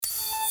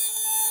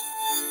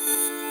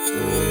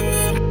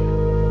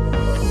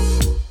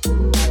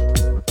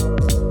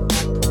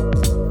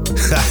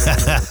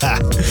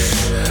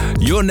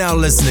You're now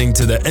listening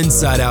to the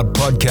Inside Out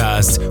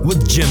podcast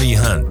with Jimmy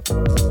Hunt.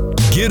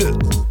 Get it?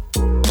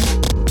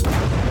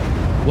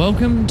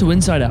 Welcome to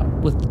Inside Out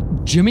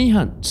with Jimmy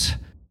Hunt.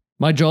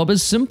 My job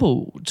is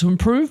simple: to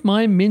improve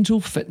my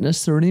mental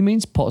fitness through any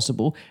means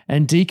possible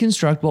and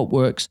deconstruct what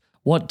works,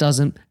 what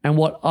doesn't, and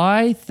what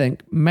I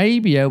think may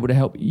be able to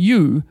help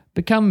you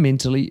become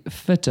mentally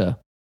fitter.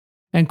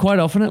 And quite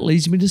often it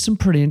leads me to some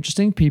pretty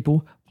interesting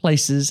people,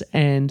 places,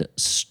 and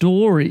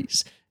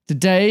stories.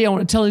 Today I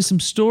want to tell you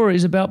some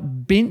stories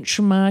about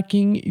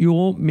benchmarking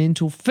your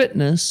mental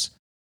fitness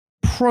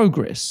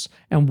progress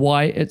and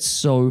why it's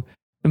so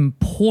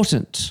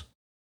important.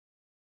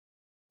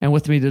 And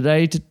with me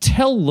today to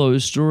tell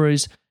those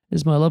stories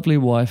is my lovely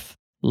wife,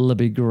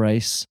 Libby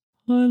Grace.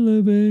 Hi,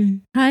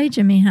 Libby. Hi,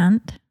 Jimmy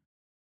Hunt.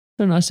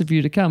 So nice of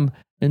you to come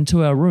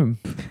into our room.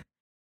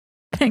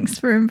 Thanks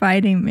for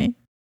inviting me.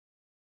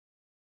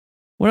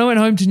 When I went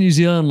home to New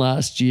Zealand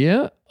last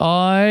year,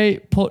 I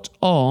put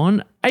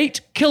on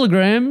 8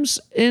 kilograms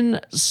in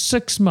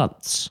 6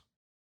 months.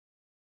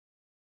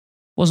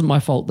 Wasn't my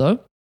fault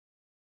though.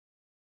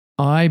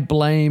 I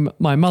blame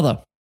my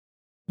mother.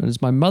 It is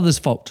my mother's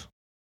fault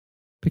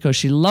because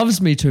she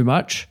loves me too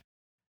much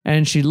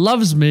and she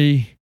loves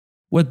me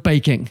with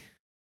baking.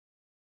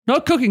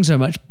 Not cooking so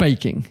much,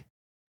 baking.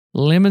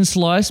 Lemon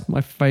slice,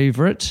 my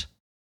favorite.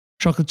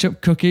 Chocolate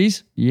chip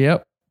cookies,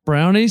 yep.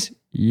 Brownies,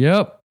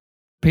 yep.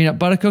 Peanut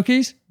butter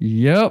cookies,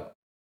 yep.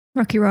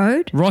 Rocky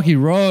Road. Rocky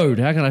Road.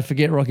 How can I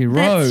forget Rocky Road?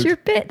 That's your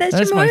bit. That's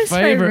your my most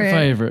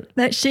favorite.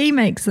 That she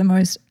makes the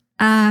most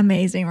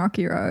amazing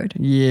Rocky Road.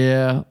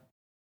 Yeah.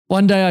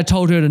 One day I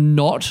told her to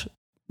not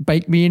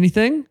bake me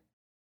anything,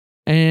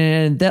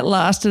 and that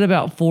lasted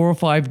about 4 or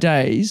 5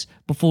 days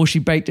before she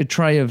baked a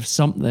tray of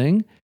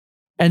something,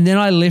 and then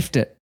I left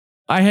it.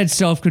 I had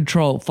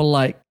self-control for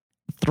like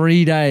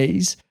 3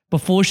 days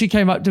before she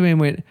came up to me and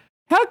went,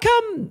 "How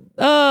come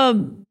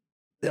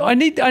I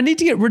need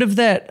to get rid of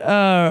that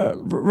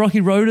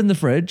Rocky Road in the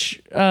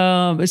fridge.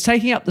 It's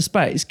taking up the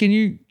space. Can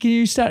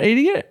you start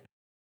eating it?"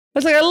 I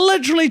was like, "I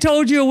literally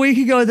told you a week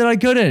ago that I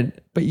couldn't."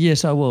 But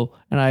yes, I will,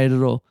 and I ate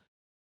it all.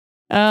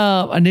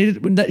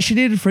 She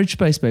needed fridge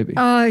space, baby.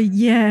 Oh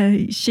yeah,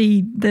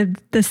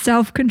 the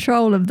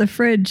self-control of the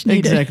fridge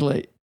needed.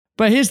 Exactly.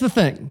 But here's the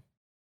thing: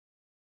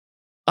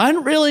 I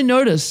didn't really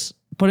notice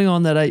putting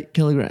on that 8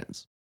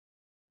 kilograms.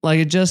 Like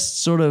it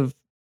just sort of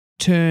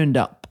turned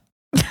up.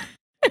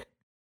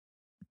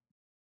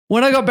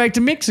 When I got back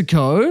to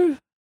Mexico,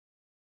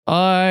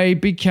 I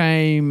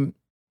became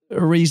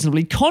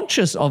reasonably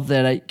conscious of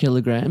that 8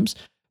 kilograms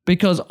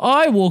because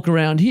I walk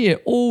around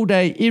here all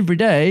day, every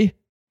day,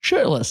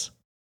 shirtless.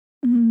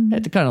 I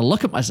had to kind of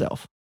look at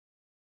myself,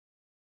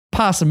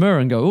 pass a mirror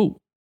and go, "Ooh,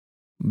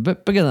 a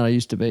bit bigger than I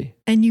used to be."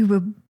 And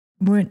you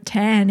weren't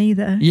tan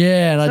either.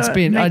 Yeah, and So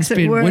I'd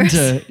spent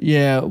winter.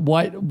 Yeah,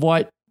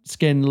 white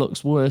skin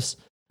looks worse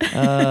with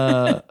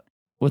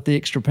the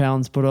extra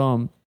pounds put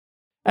on.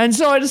 And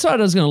so I decided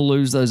I was going to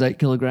lose those 8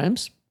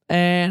 kilograms.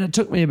 And it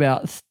took me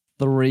about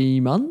 3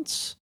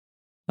 months.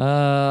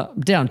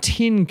 Down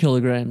 10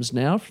 kilograms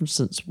now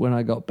since when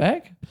I got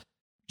back.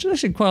 Which is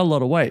actually quite a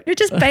lot of weight. You're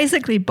just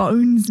basically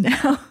bones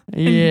now.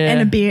 Yeah.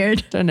 And a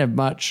beard. Don't have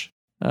much.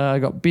 I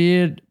got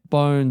beard,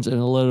 bones, and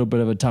a little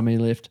bit of a tummy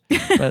left.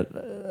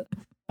 But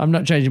I'm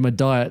not changing my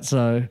diet,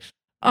 so...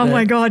 Oh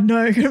my God,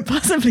 no, I couldn't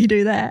possibly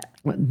do that.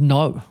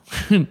 No.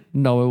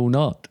 No, I will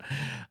not.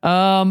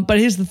 But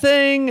here's the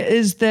thing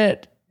is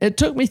that it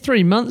took me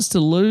 3 months to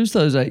lose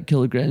those 8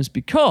 kilograms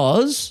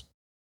because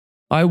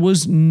I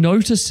was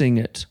noticing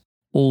it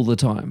all the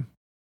time,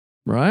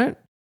 right?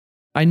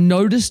 I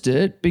noticed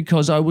it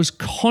because I was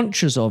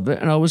conscious of it,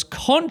 and I was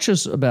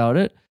conscious about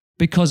it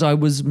because I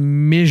was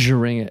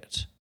measuring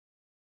it.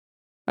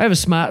 I have a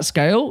smart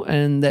scale,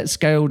 and that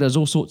scale does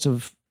all sorts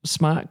of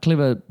smart,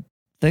 clever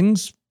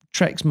things,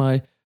 tracks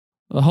a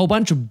whole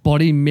bunch of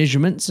body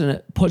measurements, and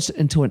it puts it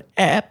into an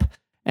app,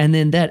 and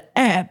then that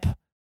app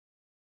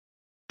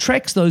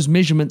tracks those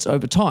measurements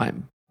over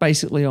time,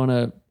 basically on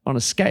a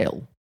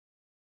scale.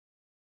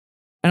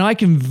 And I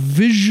can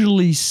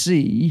visually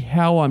see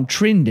how I'm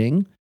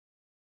trending,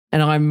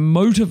 and I'm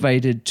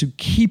motivated to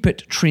keep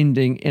it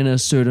trending in a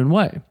certain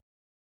way.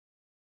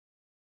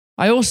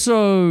 I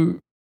also,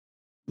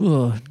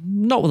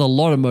 not with a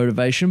lot of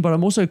motivation, but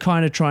I'm also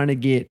kind of trying to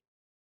get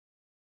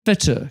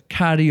fitter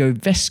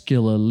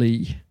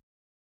cardiovascularly.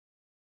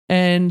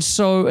 And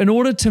so in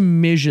order to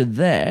measure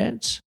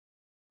that,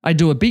 I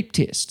do a beep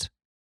test.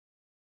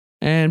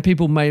 And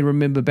people may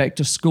remember back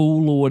to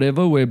school or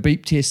whatever where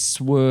beep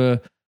tests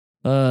were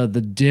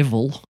the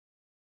devil.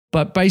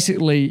 But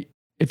basically,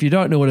 if you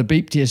don't know what a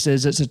beep test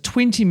is, it's a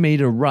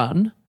 20-meter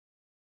run,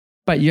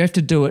 but you have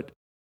to do it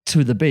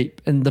to the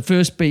beep. And the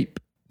first beep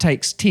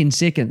takes 10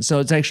 seconds. So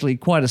it's actually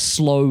quite it's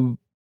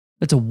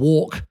a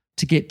walk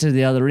to get to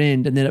the other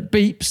end. And then it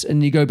beeps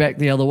and you go back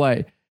the other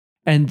way.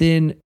 And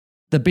then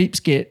the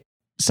beeps get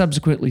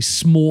subsequently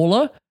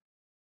smaller.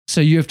 So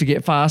you have to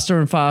get faster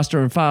and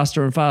faster and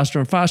faster and faster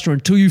and faster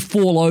until you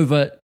fall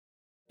over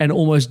and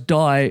almost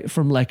die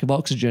from lack of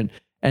oxygen.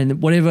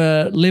 And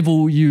whatever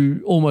level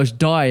you almost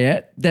die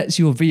at, that's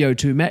your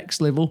VO2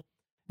 max level,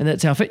 and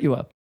that's how fit you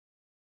are.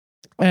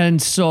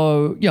 And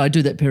so, I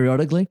do that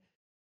periodically.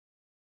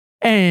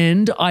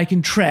 And I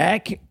can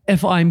track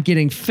if I'm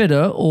getting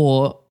fitter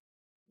or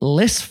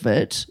less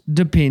fit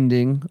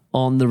depending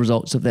on the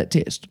results of that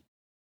test.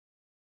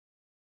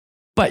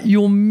 But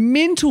your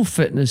mental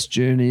fitness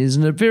journey is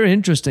a very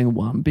interesting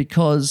one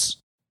because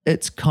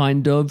it's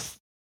kind of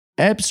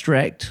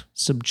abstract,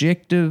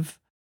 subjective,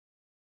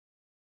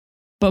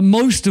 but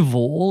most of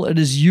all, it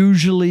is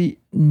usually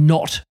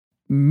not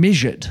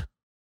measured.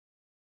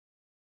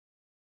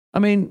 I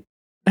mean,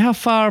 how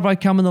far have I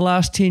come in the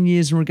last 10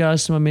 years in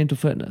regards to my mental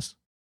fitness?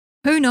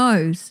 Who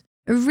knows?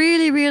 A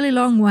really, really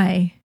long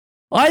way.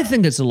 I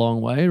think it's a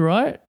long way,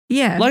 right?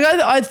 Yeah. Like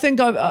I think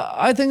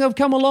I've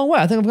come a long way.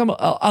 I think I've come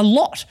a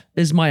lot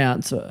is my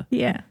answer.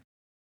 Yeah.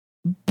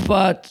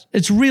 But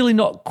it's really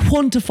not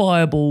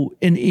quantifiable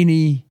in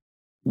any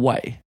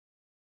way.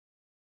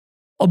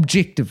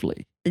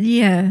 Objectively.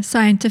 Yeah.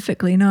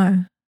 Scientifically,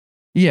 no.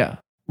 Yeah.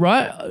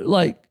 Right?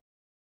 Like,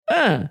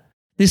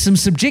 there's some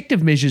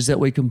subjective measures that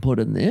we can put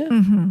in there.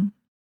 Mm-hmm.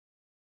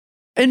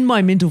 In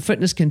my mental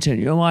fitness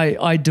continuum,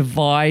 I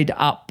divide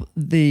up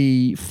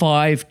the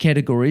 5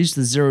 categories,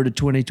 the 0 to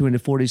 20, 20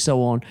 to 40,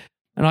 so on.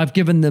 And I've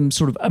given them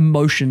sort of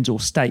emotions or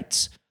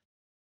states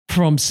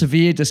from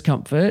severe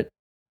discomfort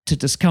to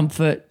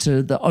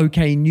the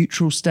okay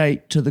neutral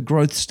state to the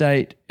growth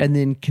state and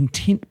then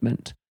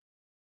contentment.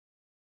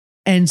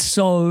 And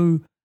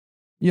so,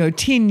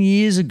 10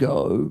 years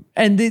ago,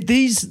 and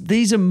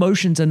these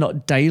emotions are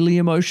not daily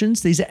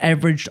emotions. These are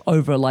averaged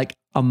over like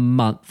a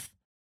month.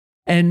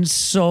 And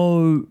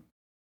so,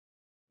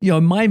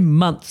 my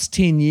months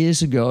 10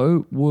 years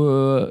ago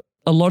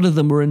a lot of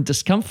them were in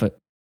discomfort.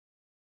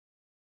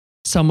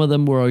 Some of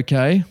them were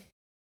okay.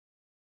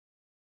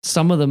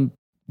 Some of them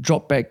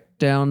dropped back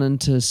down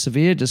into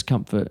severe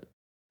discomfort,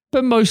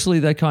 but mostly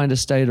they kind of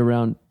stayed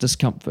around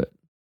discomfort.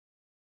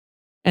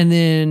 And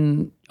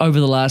then over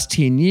the last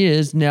 10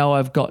 years, now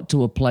I've got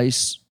to a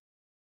place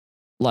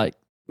like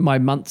my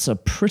months are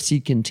pretty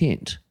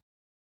content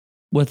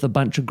with a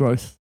bunch of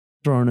growth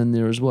thrown in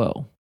there as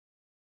well.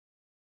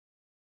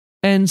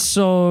 And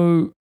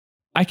so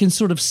I can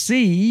sort of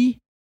see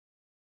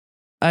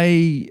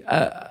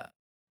an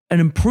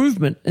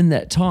improvement in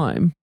that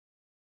time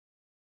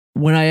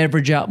when I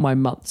average out my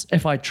months,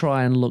 if I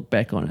try and look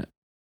back on it.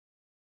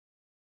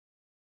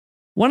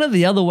 One of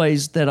the other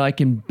ways that I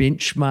can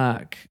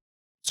benchmark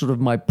sort of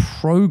my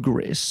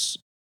progress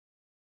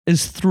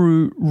is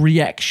through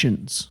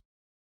reactions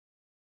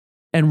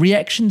and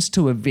reactions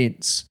to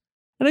events.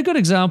 And a good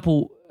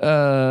example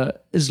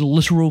is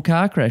literal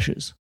car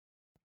crashes.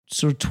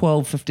 Sort of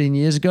 12, 15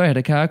 years ago, I had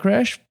a car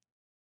crash.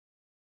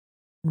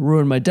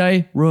 Ruined my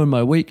day, ruined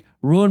my week,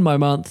 ruined my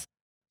month.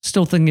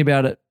 Still thinking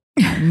about it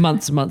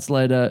months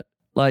later,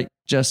 like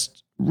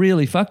just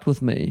really fucked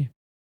with me.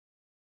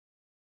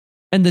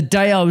 And the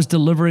day I was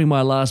delivering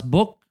my last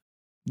book,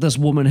 this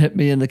woman hit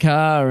me in the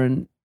car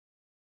and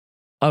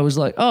I was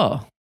like,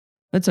 oh,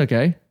 that's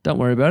okay. Don't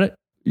worry about it.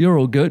 You're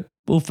all good.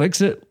 We'll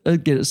fix it.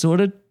 Get it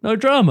sorted. No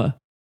drama.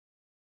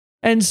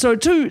 And so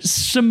 2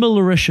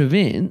 similar-ish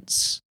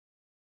events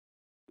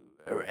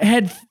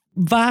had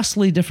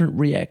vastly different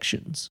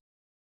reactions.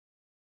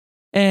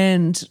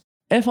 And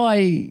if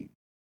I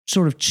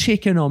sort of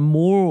check in on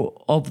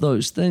more of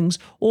those things,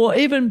 or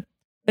even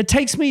it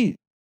takes me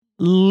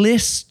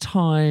less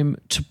time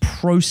to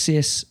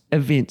process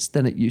events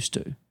than it used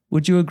to.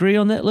 Would you agree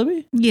on that,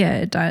 Libby? Yeah,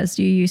 it does.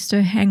 You used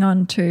to hang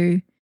on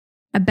to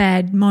a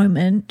bad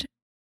moment.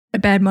 A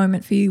bad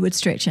moment for you would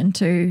stretch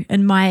into,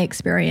 in my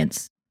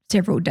experience,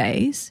 several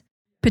days,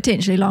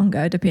 potentially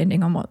longer,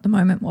 depending on what the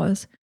moment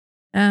was.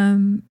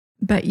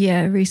 But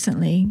yeah,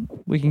 recently.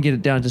 We can get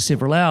it down to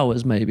several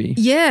hours maybe.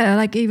 Yeah,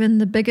 like even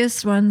the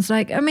biggest ones.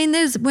 Like, I mean,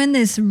 when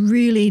there's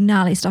really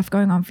gnarly stuff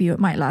going on for you, it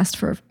might last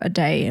for a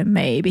day and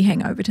maybe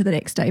hang over to the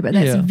next day, but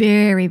that's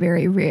very,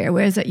 very rare,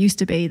 whereas it used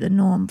to be the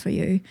norm for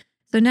you.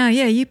 So now,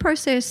 yeah, you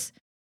process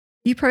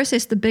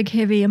the big,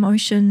 heavy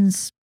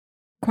emotions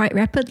quite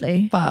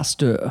rapidly.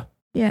 Faster.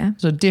 Yeah.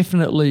 So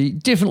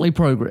definitely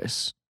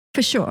progress.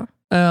 For sure.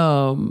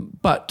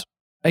 But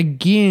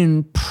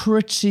again,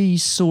 pretty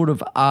sort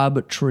of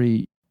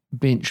arbitrary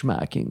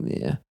benchmarking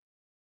there.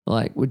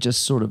 Like we're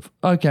just sort of,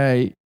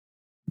 okay,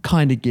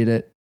 kind of get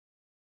it.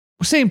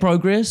 We're seeing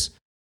progress,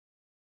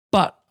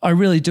 but I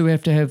really do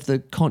have to have the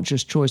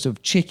conscious choice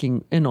of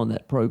checking in on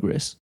that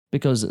progress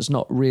because it's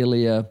not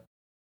really a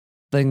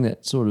thing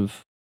that sort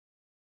of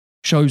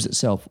shows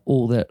itself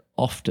all that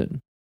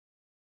often.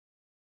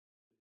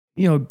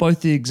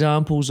 Both the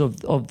examples of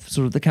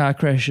sort of the car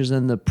crashes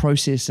and the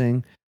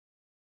processing,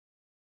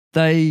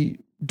 they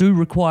do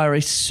require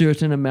a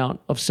certain amount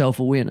of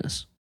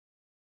self-awareness.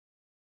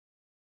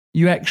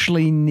 You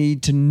actually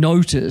need to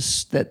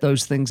notice that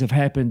those things have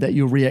happened, that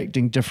you're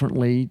reacting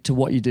differently to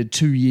what you did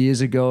 2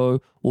 years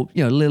ago or,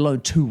 let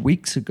alone 2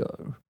 weeks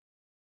ago.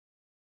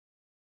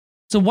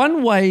 So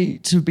one way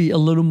to be a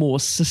little more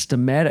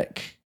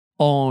systematic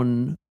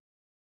on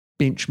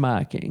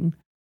benchmarking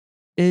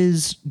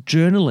is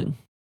journaling.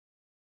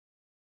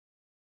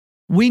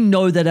 We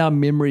know that our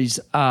memories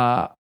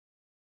are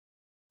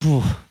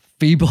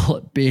feeble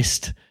at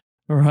best,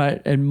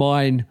 right? And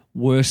mine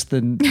worse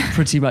than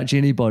pretty much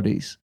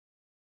anybody's.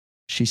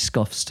 She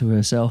scoffs to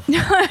herself. No,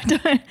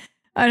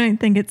 I don't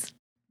think it's.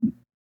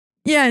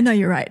 Yeah, no,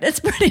 you're right. It's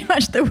pretty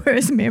much the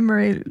worst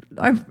memory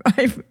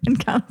I've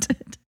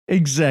encountered.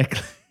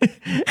 Exactly.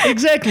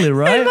 Exactly,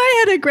 right? And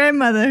I had a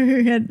grandmother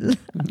who had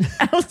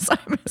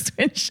Alzheimer's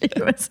when she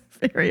was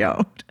very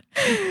old.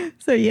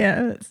 So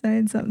yeah, that's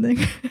saying something.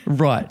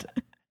 Right.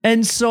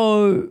 And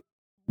so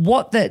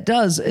what that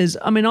does is,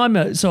 I mean, I'm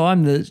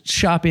the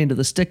sharp end of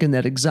the stick in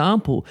that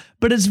example,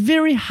 but it's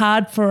very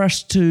hard for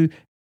us to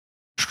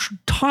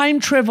time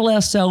travel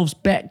ourselves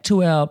back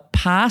to our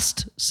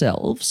past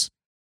selves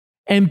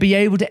and be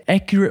able to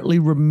accurately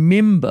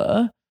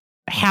remember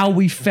how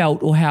we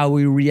felt or how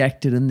we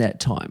reacted in that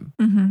time.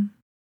 Mm-hmm.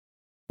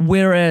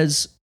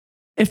 Whereas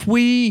if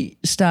we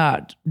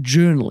start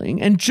journaling,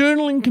 and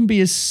journaling can be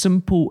as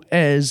simple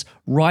as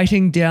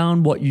writing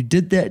down what you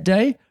did that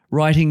day,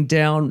 writing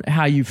down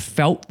how you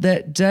felt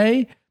that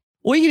day,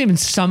 or you can even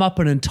sum up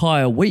an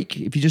entire week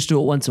if you just do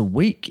it once a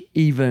week,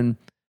 even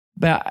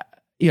about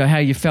how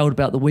you felt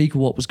about the week or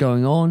what was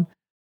going on.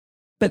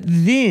 But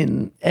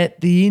then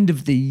at the end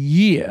of the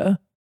year,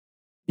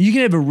 you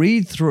can have a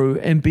read through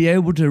and be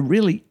able to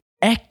really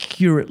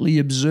accurately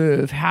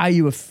observe how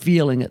you were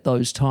feeling at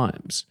those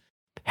times,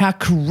 how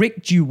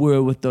correct you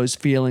were with those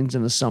feelings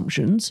and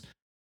assumptions,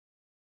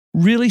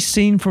 really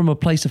seen from a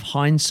place of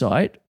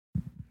hindsight.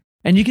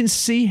 And you can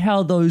see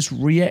how those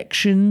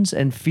reactions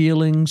and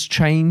feelings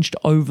changed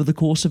over the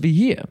course of a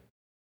year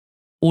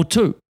or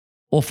 2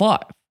 or 5.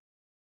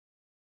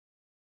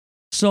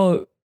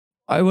 So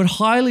I would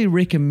highly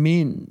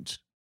recommend,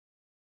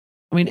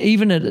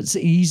 even at its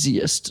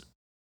easiest,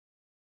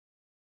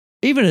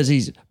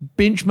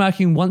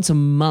 benchmarking once a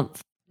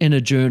month in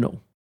a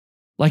journal,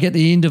 like at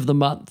the end of the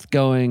month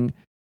going,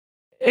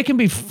 it can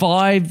be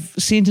 5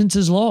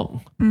 sentences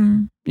long.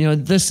 Mm.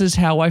 This is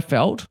how I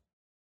felt.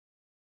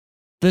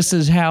 This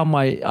is how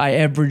I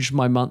averaged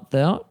my month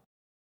out.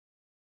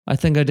 I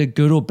think I did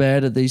good or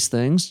bad at these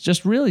things.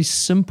 Just really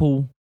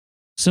simple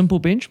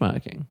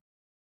benchmarking.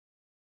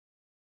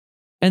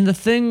 And the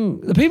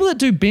people that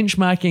do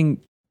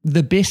benchmarking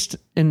the best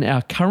in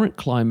our current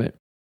climate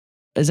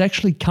is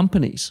actually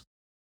companies.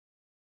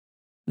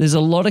 There's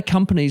a lot of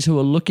companies who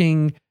are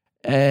looking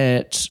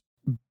at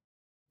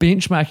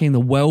benchmarking the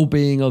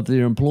well-being of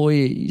their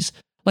employees.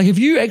 Like if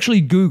you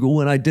actually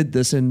Google, and I did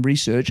this in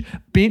research,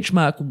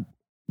 benchmarking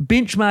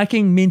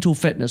mental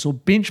fitness or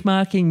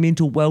benchmarking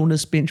mental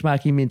wellness,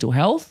 benchmarking mental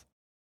health,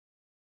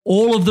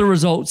 all of the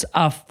results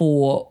are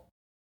for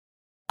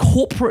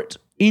corporate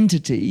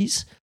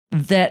entities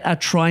that are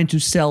trying to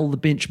sell the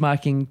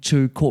benchmarking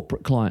to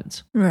corporate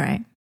clients.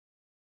 Right.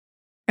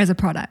 As a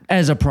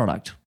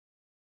product.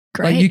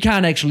 Great. Like you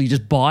can't actually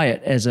just buy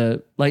it as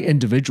a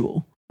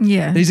individual.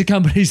 Yeah. These are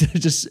companies that are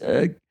just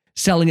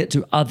selling it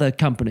to other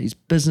companies,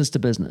 business to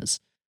business.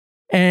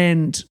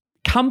 And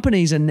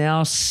companies are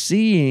now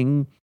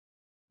seeing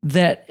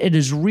that it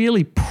is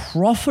really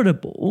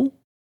profitable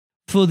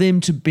for them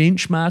to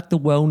benchmark the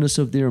wellness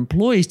of their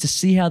employees to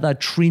see how they're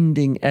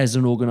trending as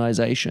an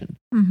organization.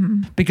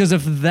 Mm-hmm. Because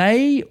if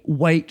they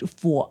wait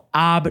for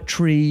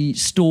arbitrary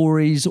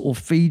stories or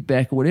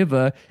feedback or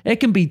whatever, it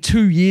can be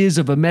 2 years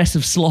of a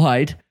massive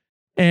slide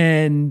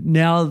and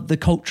now the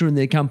culture in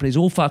their company is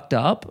all fucked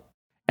up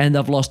and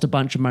they've lost a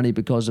bunch of money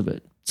because of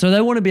it. So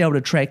they want to be able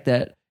to track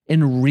that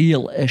in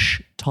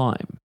real-ish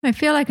time. I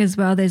feel like as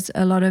well there's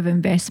a lot of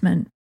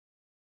investment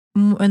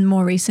in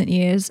more recent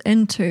years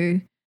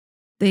into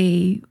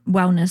the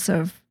wellness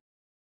of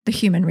the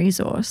human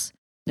resource.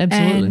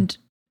 Absolutely. And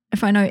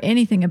if I know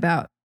anything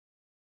about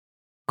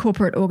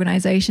corporate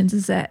organizations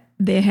is that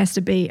there has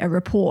to be a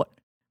report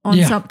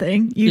on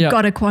something. You've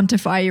got to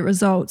quantify your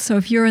results. So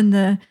if you're in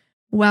the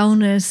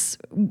wellness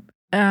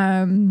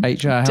HR,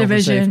 division, health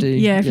and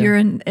safety.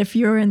 If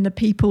you're in the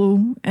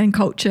people and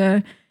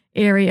culture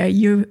area,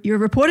 you're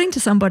reporting to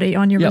somebody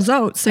on your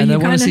results. So and you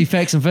they want to see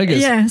facts and figures.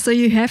 Yeah, so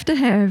you have to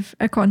have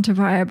a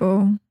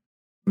quantifiable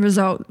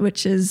result,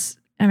 which is,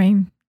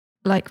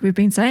 like we've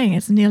been saying,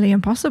 it's nearly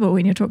impossible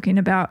when you're talking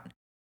about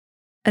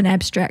an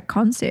abstract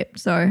concept.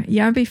 So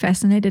yeah, I'd be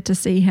fascinated to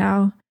see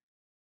how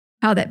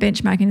that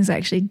benchmarking is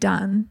actually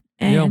done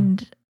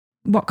and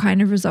what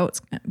kind of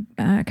results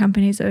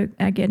companies are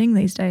getting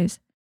these days.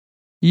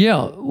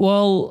 Yeah,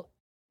 well,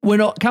 we're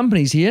not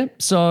companies here,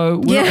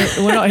 so we're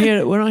not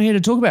here. We're not here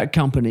to talk about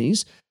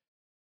companies,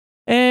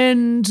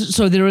 and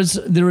so there is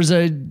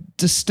a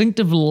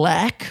distinctive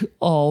lack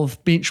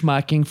of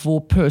benchmarking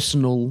for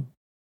personal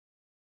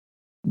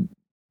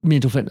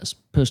mental fitness,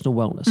 personal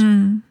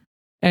wellness,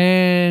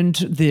 and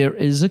there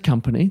is a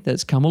company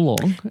that's come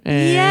along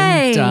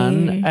and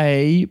done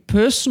a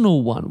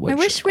personal one. Which I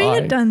wish we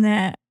had done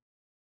that.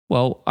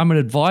 Well, I'm an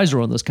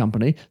advisor on this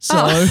company, so.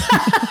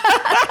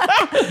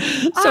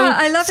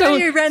 I love how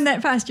you ran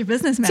that past your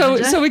business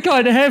manager. So we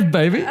kind of have,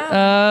 baby.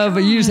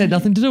 But you just had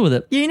nothing to do with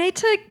it. You need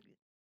to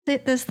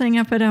set this thing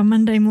up at our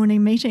Monday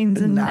morning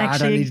meetings and actually I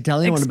don't need to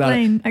tell anyone about it.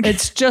 explain. Okay.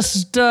 It's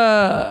just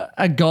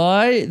a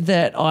guy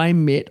that I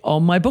met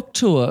on my book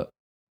tour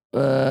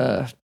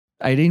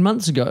 18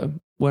 months ago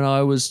when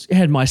I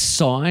had my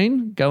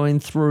sign going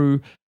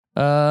through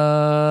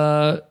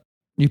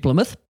New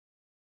Plymouth.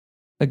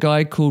 A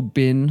guy called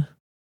Ben,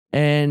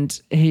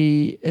 and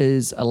he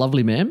is a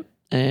lovely man,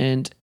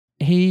 and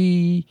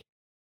he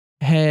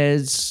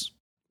has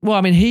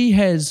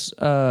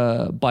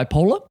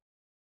bipolar,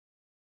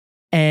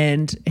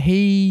 and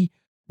he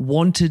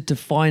wanted to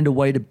find a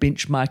way to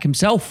benchmark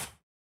himself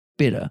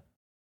better.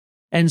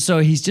 And so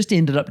he's just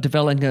ended up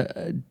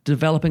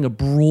developing a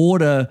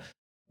broader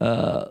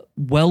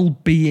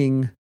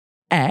well-being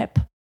app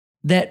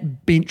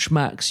that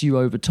benchmarks you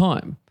over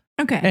time.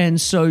 Okay.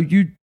 And so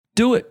you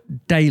do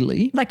it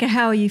daily. Like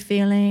how are you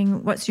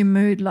feeling? What's your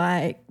mood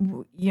like?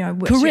 What's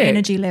Correct. your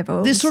energy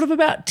level? There's sort of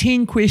about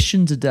 10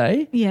 questions a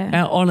day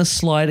on a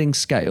sliding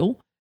scale.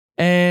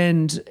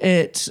 And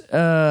it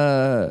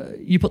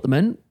you put them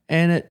in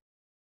and it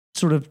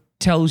sort of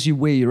tells you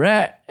where you're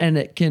at, and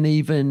it can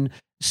even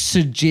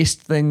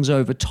suggest things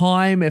over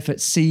time if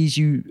it sees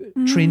you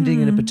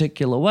trending in a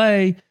particular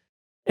way.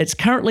 It's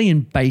currently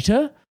in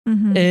beta.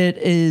 Mm-hmm. It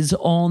is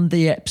on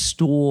the App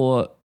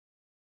Store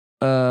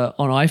on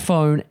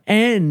iPhone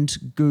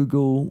and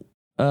Google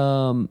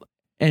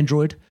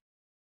Android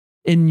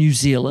in New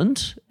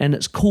Zealand, and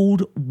it's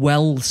called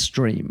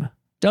Wellstream.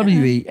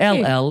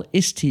 Wellstream,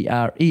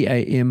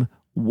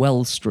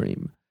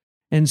 Wellstream.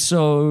 And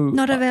so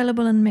not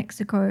available in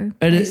Mexico.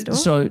 It is,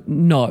 so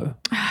no.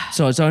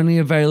 So it's only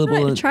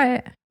available try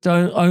it.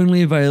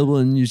 Only available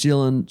in New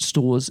Zealand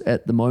stores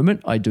at the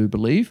moment, I do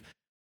believe.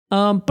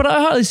 But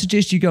I highly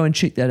suggest you go and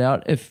check that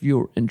out if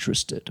you're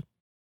interested.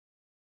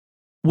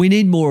 We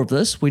need more of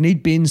this. We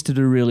need Ben's to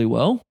do really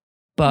well,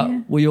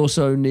 but we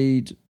also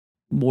need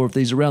more of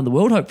these around the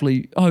world.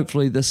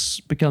 Hopefully this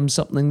becomes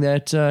something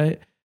that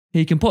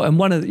he can put. And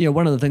one of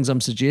the things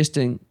I'm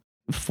suggesting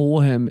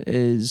for him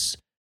is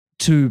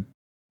to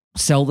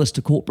sell this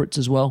to corporates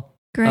as well.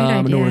 Great idea.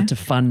 In order to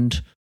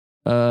fund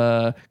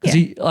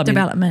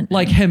development.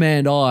 Like him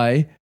and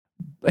I,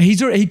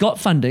 he got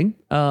funding,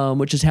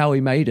 which is how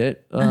he made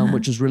it,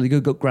 which is really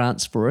good. Got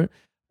grants for it,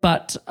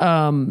 but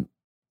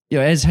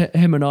as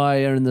him and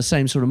I are in the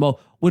same sort of mold,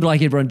 we'd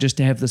like everyone just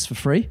to have this for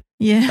free.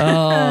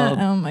 Yeah.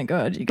 Oh my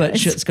God, you guys. But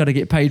shit's got to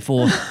get paid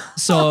for.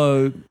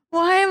 So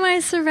why am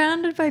I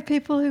surrounded by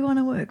people who want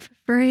to work for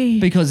free?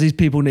 Because these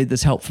people need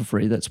this help for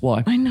free. That's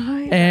why. I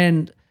know.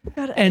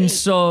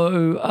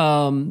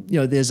 So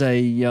there's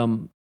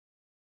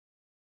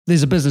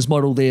a business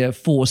model there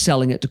for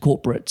selling it to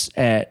corporates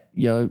at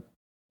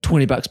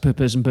 $20 per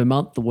person per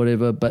month or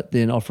whatever, but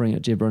then offering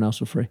it to everyone else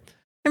for free.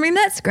 I mean,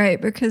 that's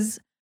great because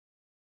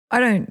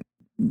I don't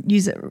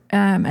use it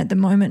at the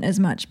moment as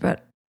much,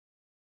 but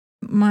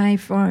my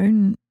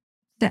phone,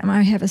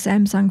 I have a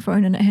Samsung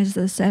phone and it has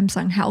the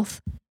Samsung Health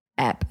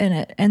app in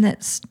it, and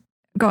it's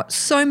got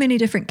so many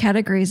different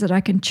categories that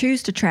I can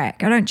choose to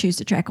track. I don't choose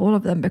to track all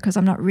of them because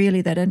I'm not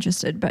really that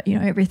interested, but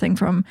everything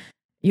from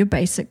your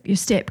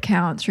step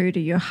count through to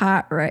your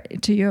heart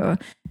rate to your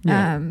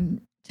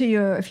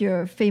if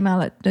you're a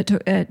female,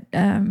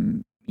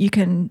 you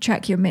can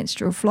track your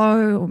menstrual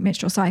flow or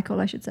menstrual cycle,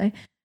 I should say.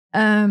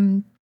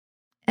 And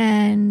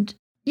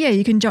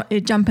you can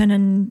jump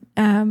in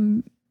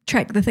and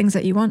track the things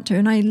that you want to.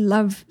 And I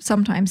love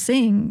sometimes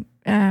seeing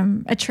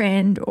a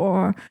trend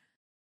or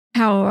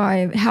how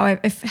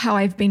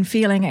I've been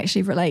feeling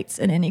actually relates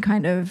in any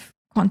kind of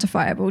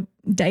quantifiable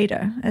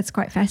data. It's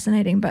quite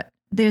fascinating, but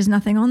there's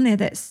nothing on there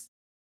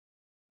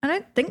I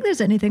don't think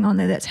there's anything on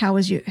there that's how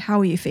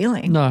are you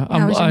feeling? No,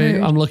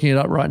 I'm looking it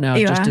up right now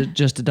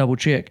just to double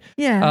check.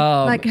 Yeah,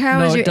 how is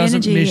your energy? It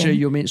doesn't measure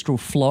your menstrual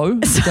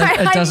flow. Sorry,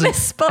 I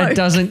misspoke.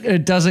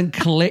 It doesn't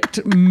collect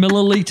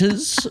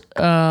milliliters.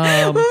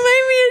 Well, maybe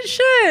it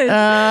should.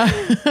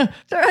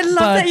 I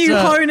love that you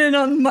hone in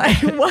on my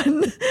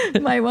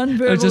one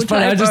verbal. It's just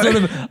funny.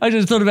 I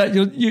just thought about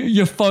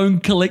your phone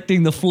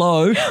collecting the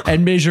flow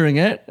and measuring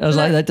it. I was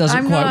like, that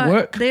doesn't quite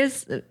work.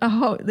 There's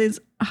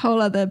a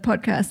whole other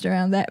podcast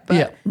around that.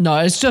 But no,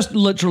 it's just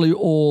literally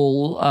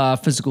all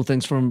physical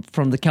things from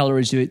the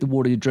calories you eat, the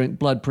water you drink,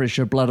 blood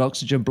pressure, blood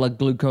oxygen, blood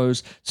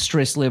glucose,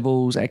 stress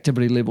levels,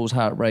 activity levels,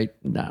 heart rate.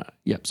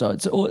 So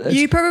it's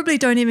you probably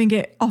don't even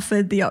get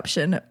offered the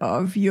option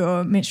of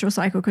your menstrual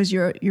cycle because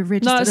you're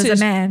registered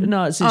as a man.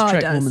 No, it says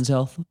track women's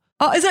health.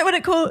 Oh, is that what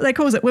they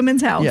calls it?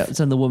 Women's health? Yeah, it's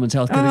in the women's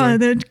health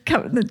category.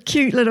 Oh, the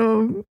cute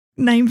little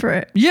name for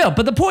it. Yeah,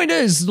 but the point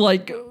is,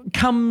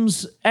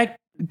 comes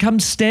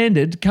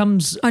standard,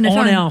 comes on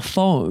our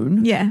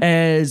phone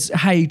as,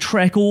 hey,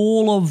 track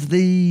all of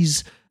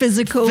these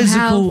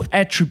physical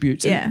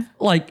attributes. Yeah.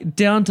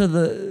 Down to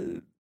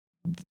the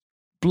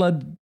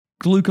blood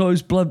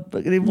glucose, all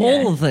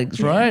the things,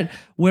 right?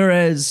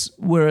 Whereas,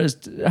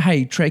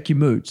 hey, track your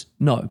moods.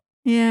 No.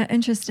 Yeah,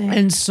 interesting.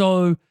 And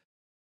so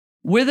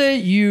whether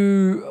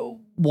you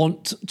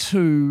want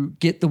to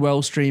get the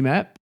Wellstream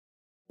app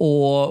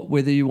or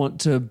whether you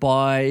want to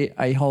buy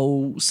a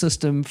whole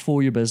system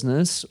for your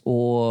business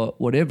or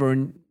whatever,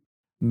 and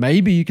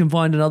Maybe you can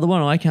find another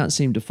one. I can't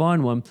seem to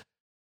find one.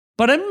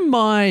 But in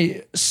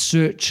my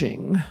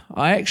searching,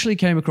 I actually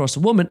came across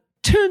a woman.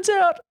 Turns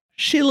out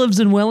she lives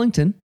in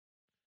Wellington.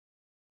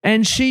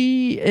 And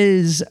she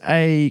is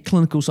a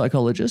clinical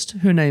psychologist.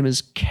 Her name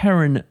is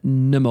Karen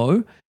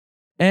Nimmo.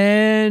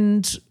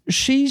 And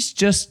she's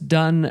just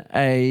done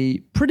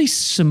a pretty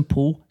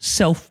simple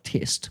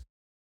self-test.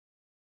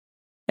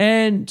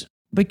 And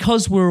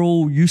because we're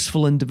all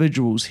useful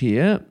individuals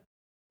here,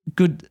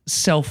 good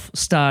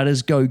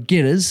self-starters,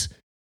 go-getters,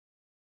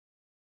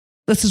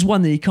 this is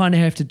one that you kind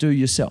of have to do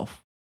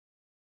yourself.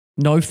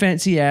 No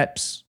fancy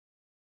apps.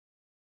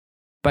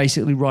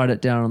 Basically write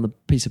it down on the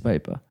piece of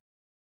paper.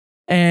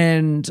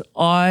 And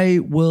I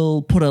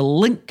will put a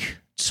link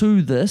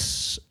to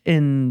this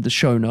in the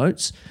show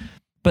notes.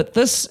 But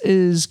this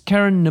is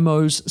Karen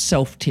Nimmo's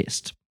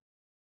self-test.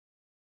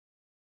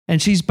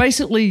 And she's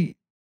basically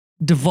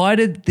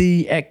divided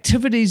the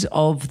activities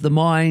of the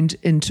mind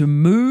into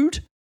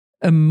mood,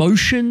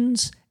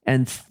 emotions,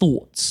 and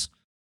thoughts.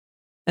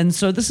 And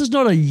so this is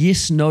not a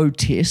yes-no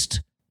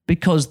test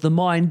because the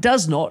mind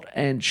does not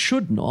and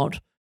should not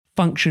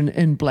function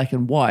in black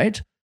and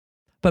white.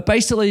 But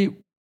basically,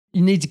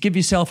 you need to give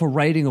yourself a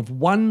rating of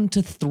 1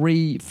 to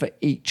 3 for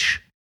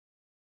each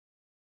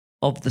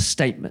of the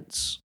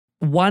statements.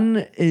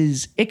 1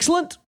 is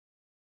excellent,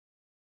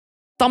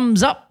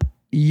 thumbs up,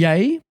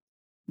 yay.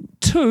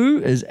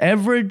 2 is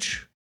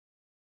average,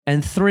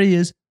 and 3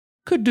 is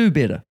could do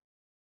better.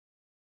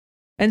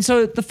 And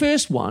so the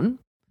first one,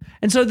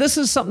 and so this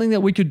is something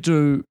that we could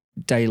do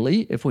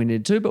daily if we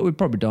need to, but we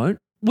probably don't.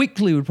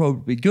 Weekly would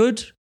probably be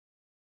good,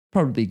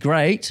 probably be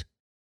great.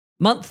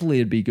 Monthly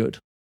would be good.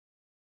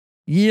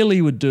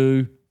 Yearly would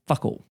do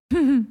fuck all.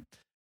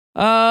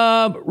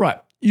 Right,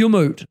 your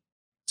mood.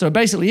 So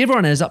basically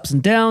everyone has ups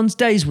and downs,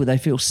 days where they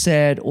feel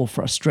sad or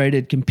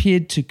frustrated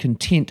compared to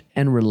content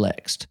and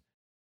relaxed.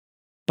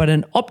 But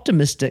an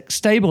optimistic,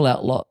 stable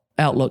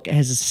outlook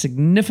has a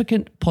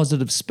significant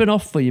positive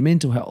spin-off for your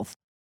mental health.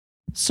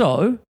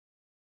 So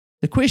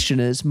the question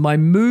is, my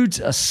moods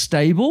are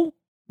stable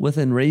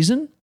within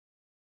reason.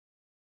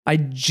 I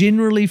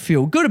generally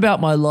feel good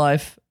about my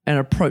life and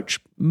approach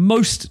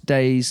most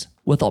days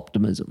with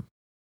optimism.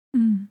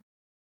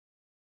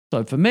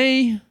 So for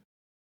me,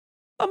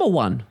 I'm a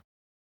 1.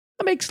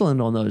 I'm excellent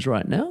on those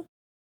right now.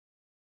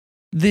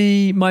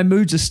 My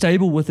moods are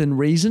stable within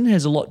reason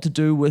has a lot to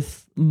do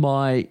with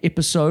my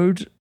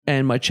episode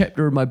and my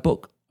chapter in my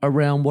book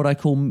around what I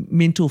call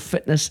mental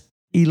fitness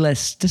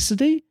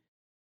elasticity.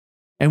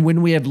 And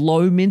when we have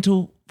low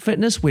mental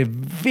fitness, we have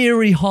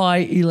very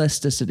high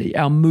elasticity.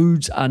 Our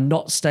moods are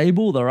not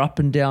stable. They're up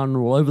and down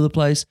all over the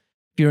place.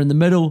 If you're in the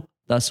middle,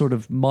 they're sort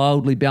of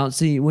mildly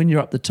bouncy. When you're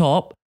up the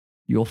top,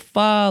 you're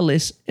far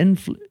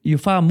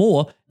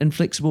more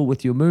inflexible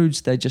with your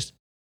moods. They're just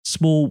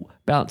small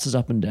bounces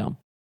up and down.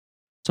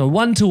 So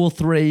 1, 2, or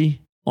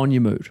 3 on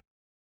your mood.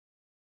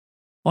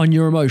 On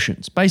your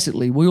emotions.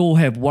 Basically, we all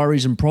have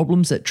worries and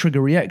problems that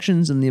trigger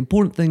reactions, and the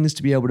important thing is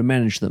to be able to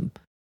manage them.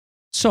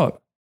 So,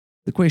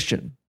 the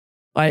question,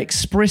 I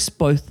express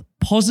both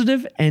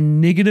positive and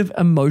negative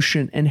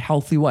emotion in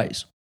healthy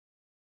ways.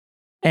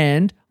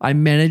 And I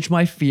manage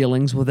my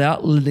feelings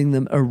without letting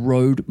them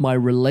erode my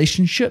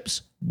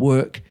relationships,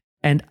 work,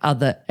 and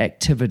other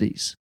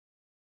activities.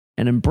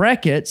 And in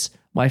brackets,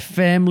 my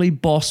family,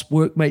 boss,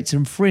 workmates,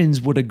 and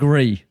friends would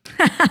agree.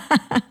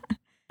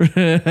 Key.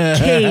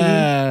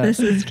 This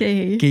is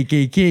key.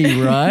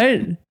 Key,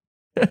 right?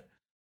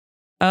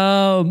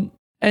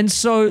 And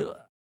so,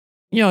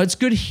 it's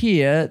good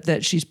here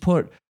that she's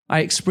put, I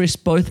express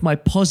both my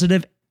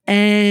positive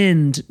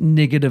and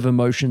negative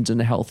emotions in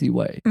a healthy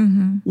way.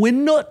 Mm-hmm. We're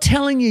not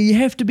telling you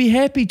have to be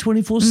happy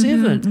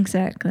 24/7.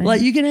 Exactly.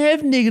 Like you can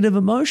have negative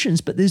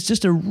emotions, but there's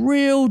just a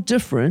real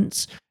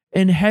difference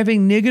in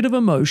having negative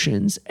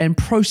emotions and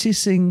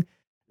processing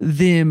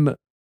them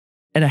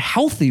in a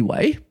healthy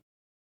way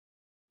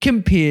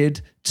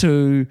compared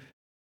to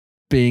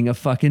being a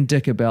fucking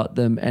dick about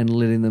them and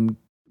letting them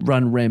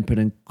run rampant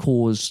and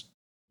cause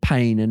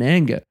pain and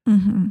anger.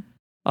 Mm-hmm.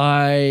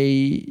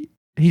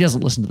 He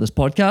doesn't listen to this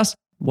podcast.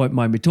 Won't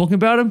mind me talking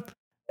about him.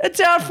 It's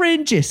our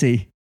friend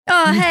Jesse.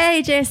 Oh,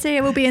 hey,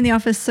 Jesse. We'll be in the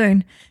office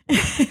soon.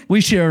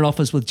 We share an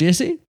office with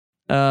Jesse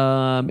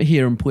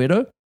here in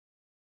Puerto.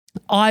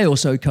 I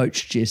also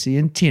coach Jesse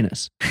in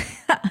tennis.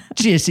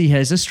 Jesse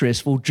has a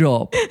stressful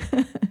job.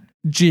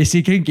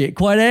 Jesse can get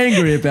quite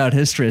angry about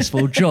his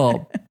stressful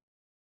job.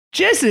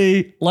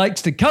 Jesse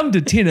likes to come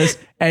to tennis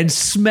and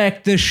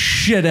smack the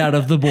shit out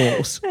of the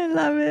balls. I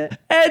love it.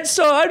 And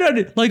so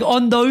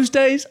on those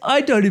days, I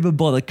don't even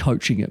bother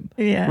coaching him.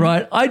 Yeah.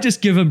 Right? I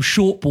just give him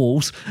short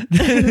balls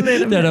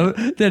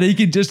that he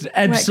can just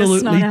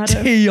absolutely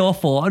tee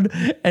off on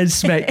and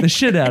smack the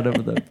shit out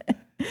of them.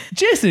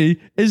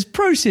 Jesse is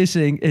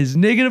processing his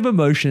negative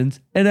emotions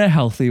in a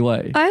healthy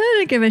way. I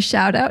want to give a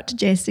shout out to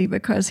Jesse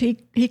because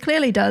he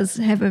clearly does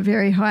have a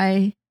very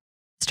high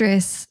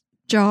stress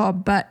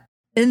job, but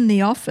in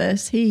the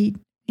office, he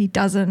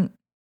doesn't,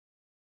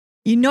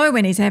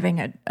 when he's having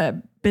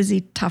a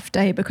busy, tough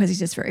day because he's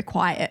just very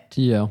quiet.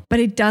 Yeah. But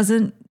he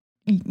doesn't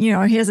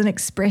he doesn't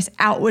express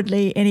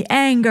outwardly any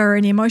anger or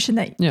any emotion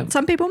that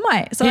some people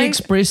might. So he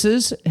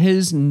expresses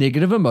his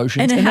negative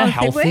emotions in a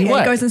healthy way.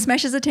 He goes and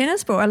smashes a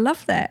tennis ball. I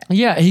love that.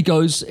 Yeah, he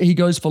goes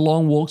for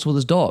long walks with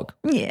his dog.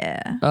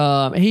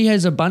 Yeah. He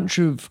has a bunch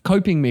of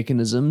coping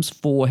mechanisms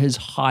for his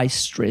high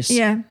stress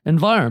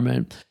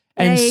environment.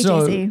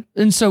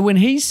 And so when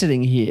he's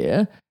sitting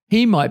here,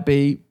 he might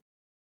be,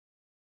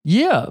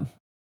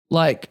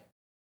 like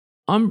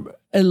I'm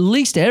at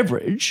least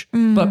average,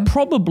 but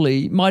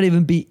probably might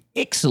even be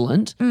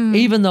excellent,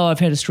 even though I've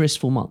had a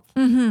stressful month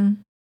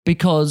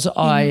because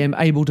I am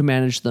able to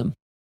manage them.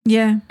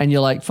 Yeah. And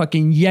you're like,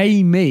 fucking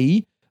yay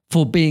me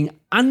for being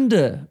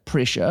under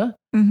pressure,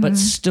 but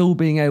still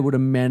being able to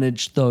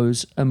manage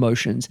those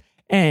emotions.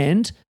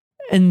 And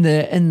in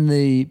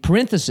the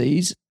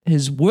parentheses,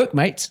 his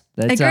workmates,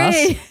 that's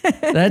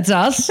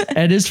us,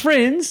 and his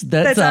friends,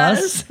 that's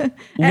us. And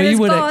his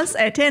boss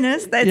at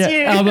tennis, that's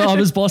you. I'm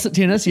his boss at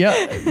tennis,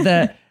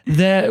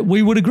 that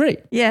we would agree.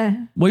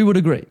 Yeah. We would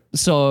agree.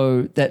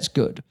 So that's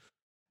good.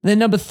 Then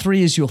number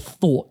 3 is your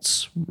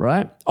thoughts,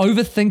 right?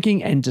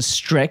 Overthinking and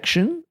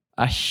distraction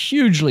are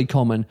hugely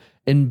common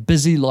in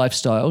busy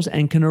lifestyles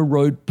and can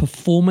erode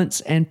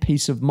performance and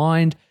peace of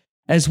mind,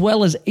 as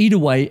well as eat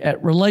away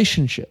at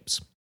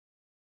relationships.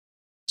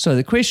 So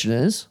the question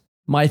is,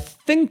 my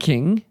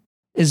thinking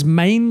is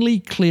mainly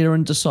clear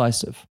and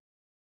decisive.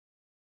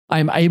 I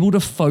am able to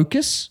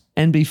focus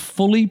and be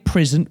fully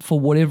present for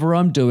whatever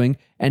I'm doing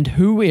and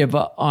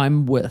whoever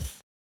I'm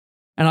with.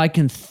 And I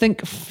can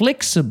think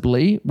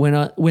flexibly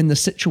when the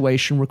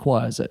situation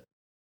requires it.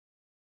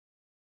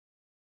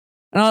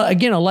 And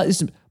I like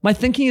this. My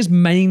thinking is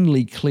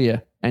mainly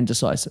clear and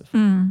decisive.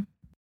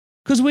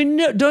 Because we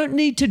don't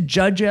need to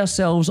judge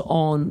ourselves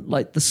on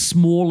like the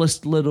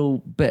smallest little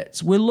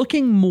bits. We're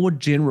looking more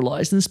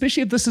generalized, and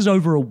especially if this is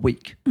over a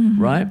week,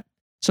 right?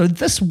 So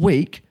this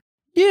week,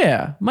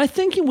 my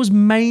thinking was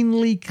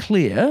mainly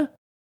clear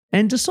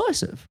and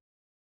decisive.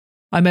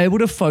 I'm able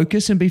to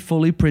focus and be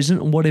fully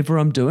present on whatever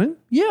I'm doing.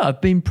 I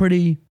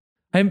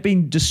haven't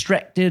been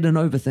distracted and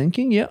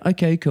overthinking. Yeah,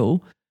 okay,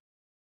 cool.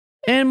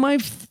 And my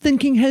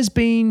thinking has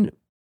been,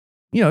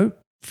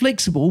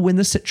 flexible when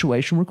the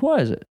situation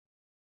requires it.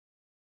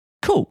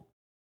 Cool.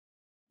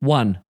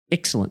 1,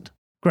 excellent,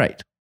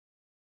 great.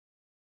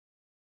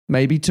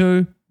 Maybe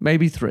 2,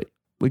 maybe 3.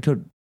 We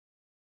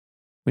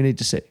need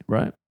to see,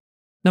 right?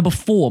 Number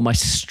 4, my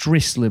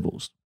stress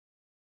levels.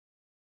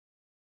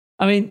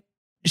 I mean,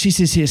 she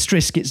says here,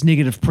 stress gets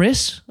negative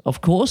press,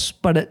 of course,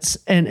 but it's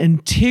an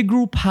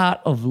integral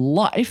part of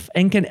life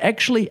and can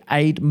actually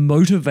aid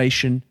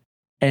motivation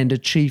and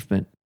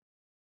achievement.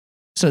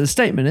 So the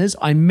statement is,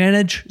 I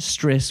manage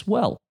stress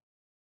well.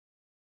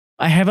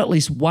 I have at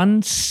least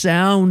one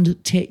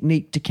sound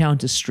technique to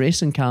counter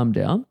stress and calm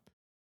down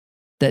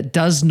that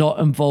does not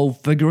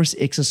involve vigorous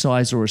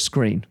exercise or a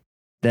screen.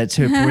 That's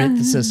her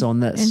parenthesis on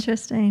this.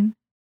 Interesting.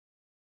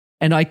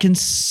 And I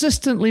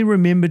consistently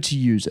remember to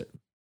use it.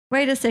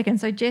 Wait a second.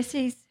 So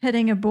Jesse's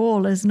hitting a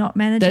ball is not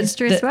managing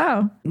stress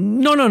well?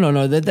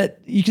 No. That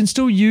you can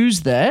still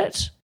use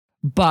that,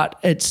 but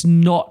it's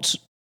not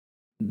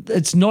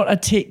a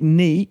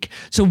technique.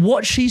 So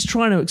what she's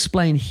trying to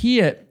explain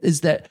here is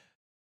that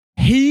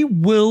he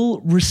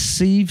will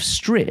receive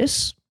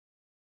stress,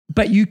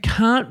 but you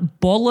can't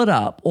bottle it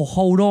up or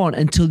hold on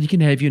until you can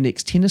have your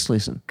next tennis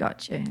lesson.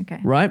 Gotcha. Okay.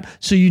 Right?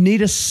 So you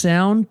need a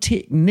sound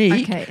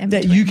technique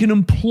that you can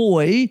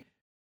employ,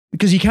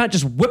 because you can't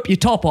just whip your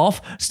top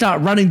off,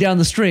 start running down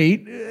the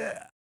street.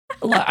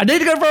 Like, I need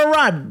to go for a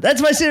run.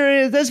 That's my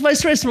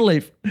stress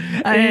relief.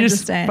 I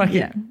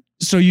understand.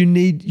 So you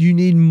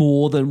need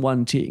more than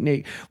one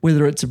technique,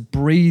 whether it's a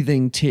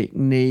breathing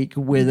technique,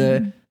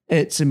 whether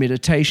it's a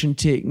meditation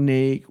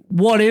technique,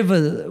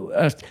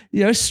 whatever,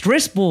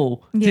 stress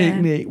ball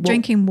technique.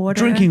 Drinking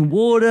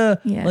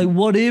water, like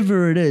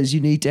whatever it is, you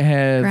need to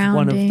have grounding,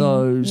 one of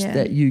those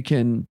that you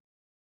can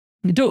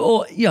do.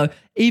 Or,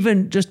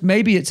 even just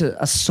maybe it's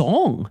a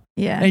song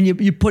and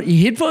you put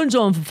your headphones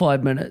on for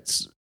 5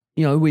 minutes,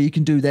 where you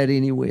can do that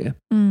anywhere.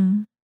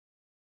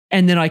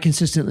 And then I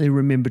consistently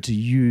remember to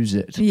use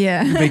it.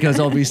 Yeah. Because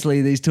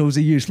obviously these tools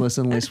are useless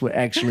unless we're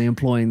actually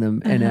employing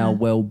them in our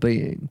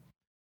well-being.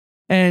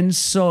 And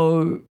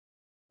so,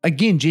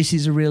 again,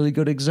 Jesse's a really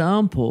good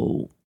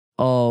example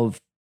of,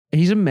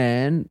 he's a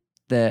man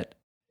that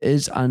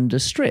is under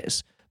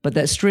stress, but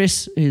that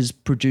stress is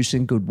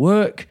producing good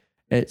work.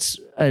 It's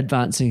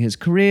advancing his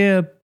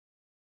career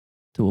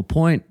to a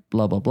point,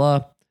 blah, blah,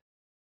 blah.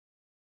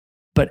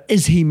 But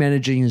is he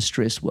managing his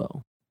stress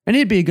well? And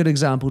he'd be a good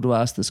example to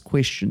ask this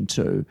question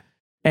to.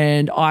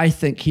 And I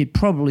think he'd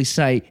probably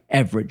say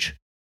average.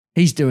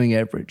 He's doing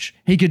average.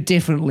 He could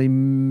definitely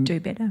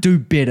do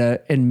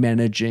better in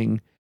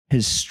managing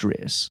his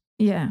stress.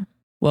 Yeah.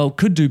 Well,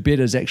 could do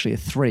better is actually a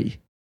 3.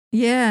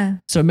 Yeah.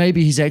 So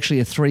maybe he's actually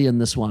a 3 in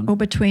this one. Or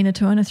between a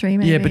 2 and a 3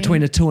 maybe. Yeah,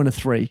 between a 2 and a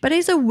 3. But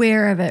he's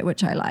aware of it,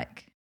 which I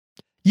like.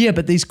 Yeah,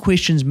 but these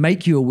questions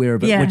make you aware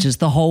of it, which is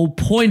the whole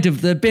point of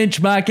the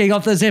benchmarking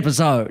of this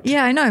episode.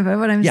 Yeah, I know, but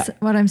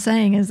what I'm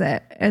saying is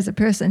that as a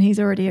person, he is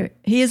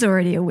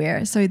already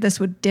aware. So this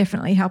would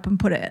definitely help him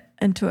put it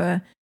into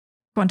a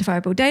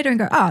quantifiable data and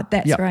go, oh,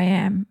 that's where I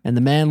am. And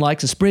the man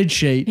likes a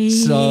spreadsheet.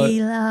 He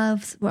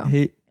loves a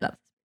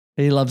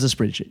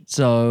spreadsheet.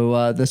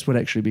 So this would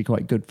actually be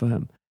quite good for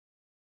him.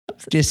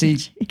 Jesse,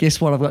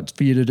 guess what I've got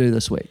for you to do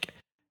this week?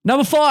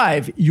 Number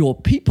 5, your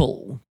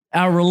people.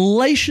 Our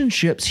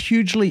relationships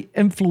hugely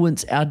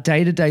influence our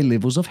day-to-day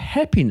levels of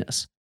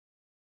happiness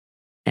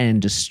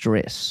and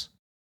distress.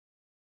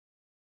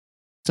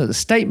 So the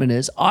statement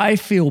is, I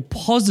feel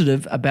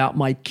positive about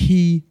my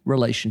key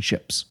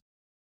relationships.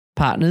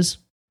 Partners,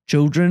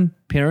 children,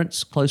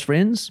 parents, close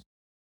friends.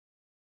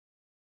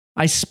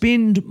 I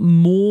spend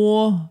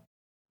more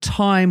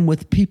time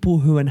with people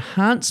who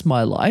enhance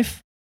my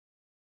life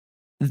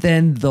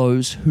than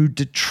those who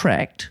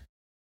detract.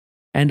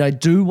 And I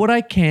do what I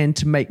can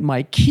to make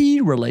my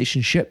key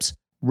relationships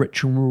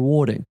rich and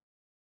rewarding.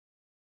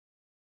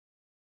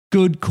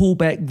 Good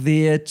callback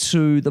there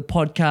to the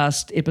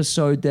podcast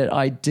episode that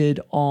I did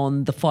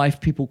on the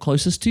 5 people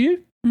closest to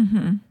you.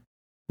 Mm-hmm.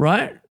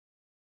 Right?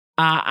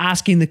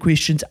 Asking the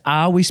questions,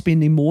 are we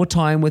spending more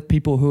time with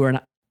people who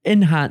are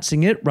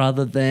enhancing it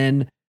rather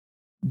than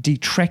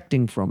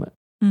detracting from it?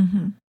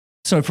 Mm-hmm.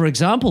 So, for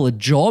example, a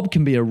job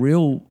can be a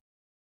real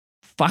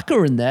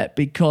fucker in that,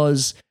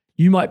 because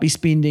you might be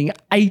spending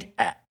 8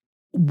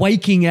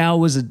 waking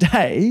hours a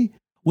day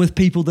with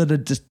people that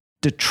are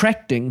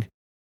detracting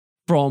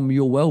from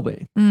your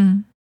well-being.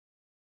 Mm.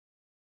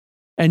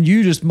 And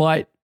you just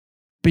might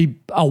be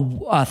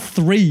a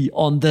 3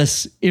 on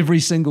this every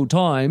single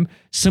time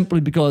simply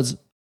because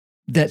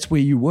that's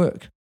where you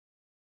work.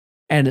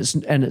 And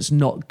it's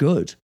not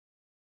good.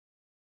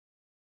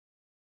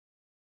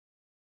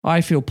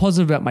 I feel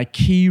positive about my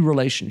key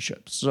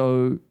relationships.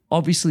 So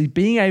obviously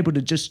being able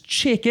to just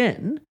check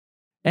in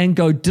and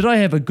go, did I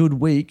have a good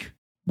week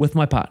with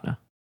my partner?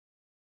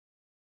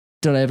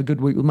 Did I have a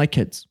good week with my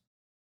kids?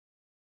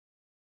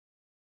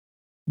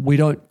 We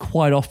don't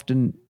quite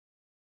often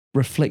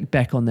reflect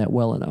back on that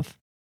well enough.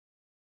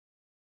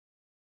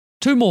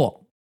 2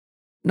 more.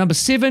 Number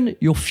 7,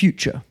 your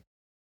future.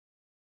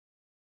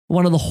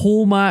 One of the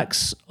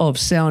hallmarks of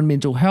sound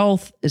mental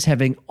health is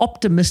having an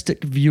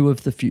optimistic view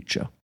of the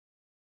future.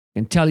 I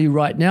can tell you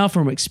right now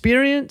from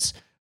experience,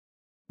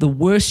 the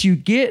worse you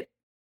get,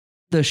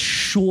 the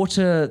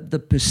shorter the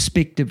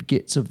perspective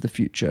gets of the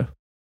future.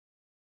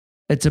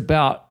 It's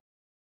about,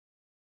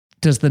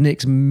 does the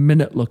next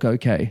minute look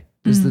okay?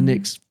 Does the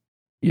next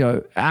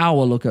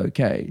hour look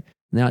okay?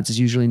 And the answer is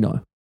usually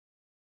no.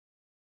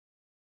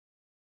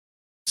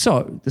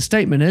 So the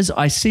statement is,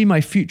 I see my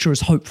future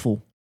as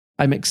hopeful.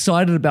 I'm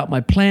excited about my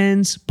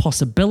plans,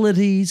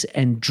 possibilities,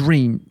 and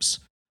dreams.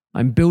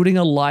 I'm building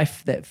a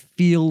life that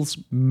feels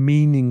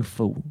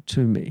meaningful to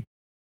me.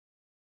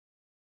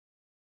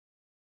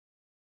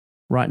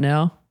 Right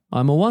now,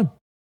 I'm a 1.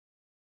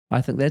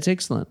 I think that's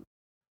excellent.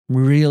 I'm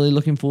really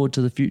looking forward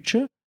to the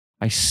future.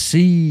 I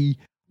see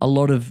a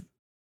lot of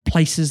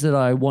places that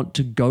I want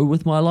to go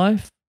with my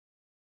life.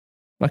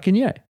 Fucking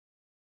yeah.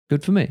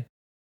 Good for me.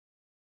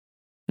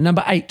 And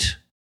number 8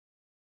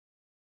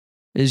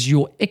 is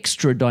your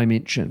extra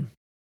dimension.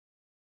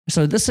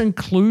 So this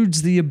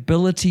includes the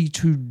ability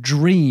to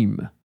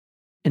dream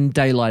in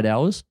daylight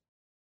hours,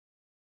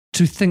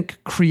 to think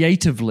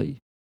creatively,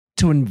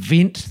 to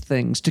invent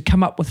things, to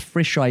come up with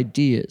fresh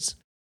ideas.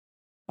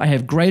 I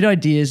have great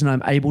ideas and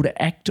I'm able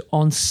to act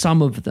on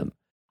some of them.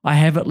 I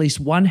have at least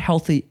one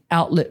healthy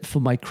outlet for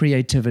my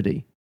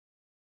creativity.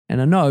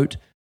 And a note,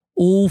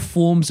 all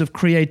forms of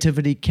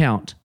creativity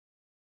count.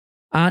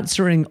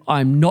 Answering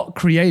I'm not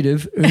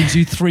creative earns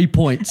you 3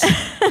 points.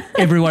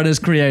 Everyone is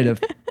creative.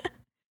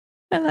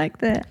 I like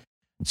that.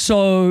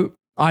 So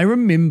I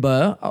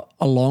remember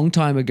a long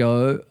time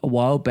ago, a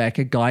while back,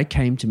 a guy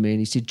came to me and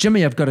he said,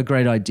 Jimmy, I've got a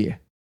great idea.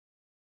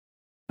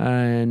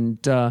 And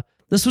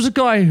this was a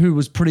guy who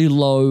was pretty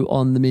low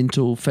on the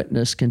mental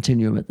fitness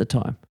continuum at the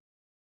time.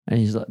 And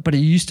he's like, but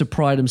he used to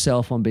pride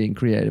himself on being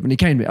creative. And he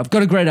came to me, I've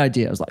got a great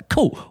idea. I was like,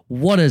 cool,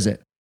 what is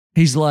it?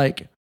 He's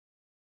like,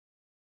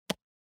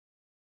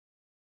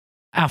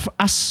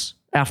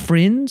 our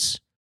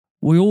friends,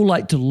 we all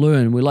like to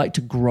learn, we like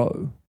to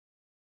grow.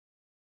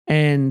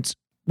 And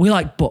we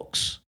like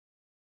books.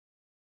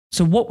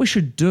 So what we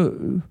should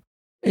do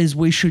is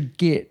we should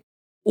get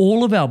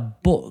all of our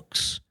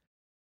books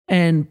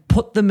and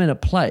put them in a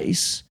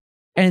place,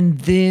 and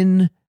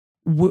then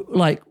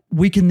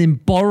we can then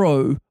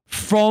borrow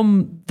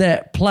from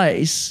that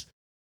place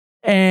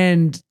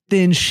and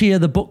then share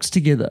the books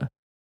together.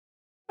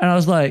 And I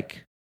was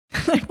like,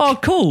 oh,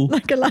 cool.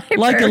 Like a library.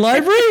 Like a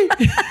library?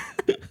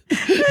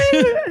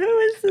 Who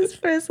is this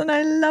person?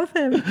 I love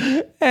him.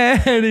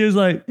 And he was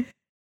like,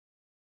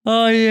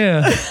 oh,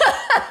 yeah.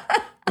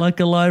 Like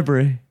a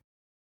library.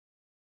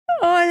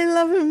 Oh, I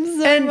love him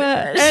so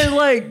much. And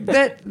like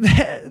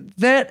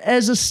that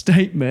as a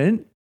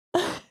statement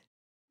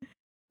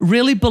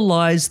really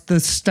belies the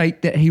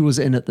state that he was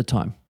in at the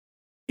time.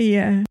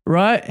 Yeah.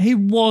 right? He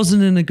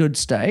wasn't in a good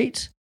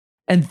state.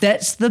 And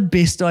that's the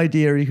best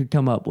idea he could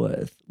come up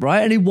with,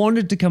 right? And he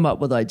wanted to come up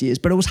with ideas,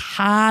 but it was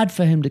hard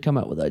for him to come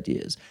up with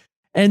ideas.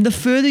 And the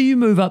further you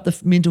move up the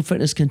mental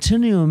fitness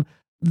continuum,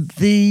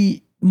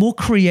 the more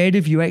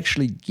creative you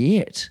actually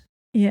get.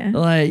 Yeah.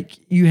 Like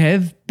you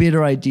have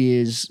better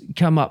ideas,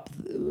 come up,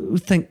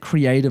 think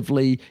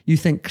creatively, you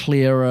think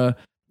clearer,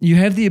 you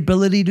have the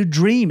ability to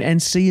dream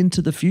and see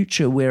into the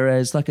future,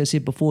 whereas, like I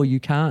said before, you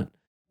can't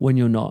when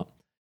you're not.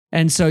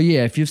 And so,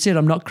 yeah, if you've said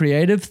I'm not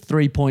creative,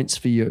 3 points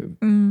for you.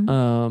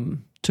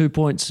 2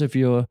 points if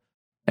you're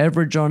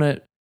average on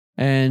it,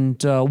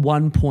 and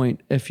 1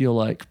 point if you're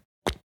like,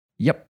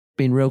 yep,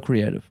 been real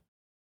creative.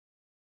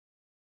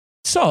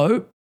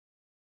 So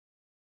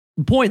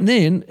the point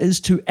then is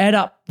to add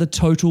up the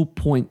total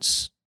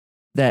points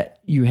that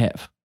you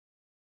have.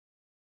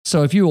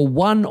 So if you were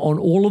 1 on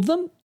all of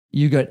them,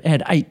 you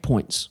had 8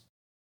 points.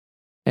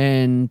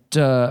 And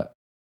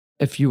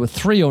if you were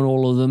 3 on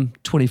all of them,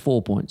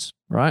 24 points,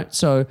 right?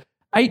 So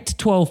 8 to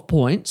 12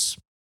 points,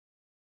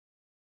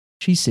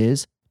 she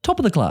says, top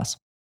of the class.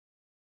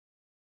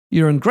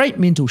 You're in great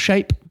mental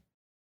shape.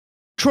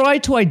 Try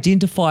to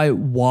identify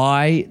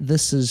why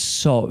this is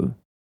so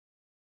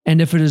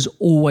and if it has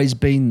always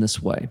been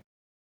this way,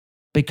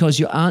 because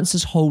your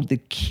answers hold the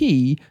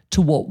key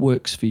to what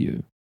works for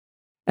you,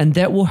 and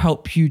that will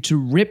help you to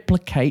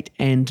replicate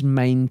and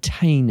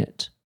maintain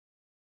it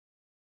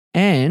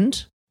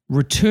and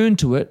return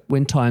to it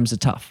when times are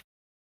tough.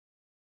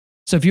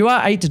 So if you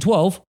are 8 to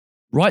 12,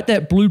 write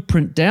that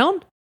blueprint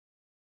down,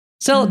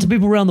 sell it to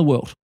people around the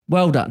world.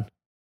 Well done.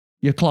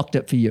 You clocked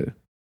it for you.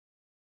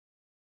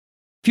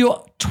 If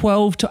you're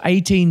 12 to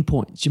 18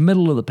 points, you're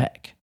middle of the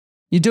pack.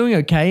 You're doing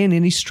okay, and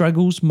any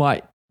struggles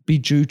might be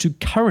due to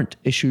current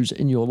issues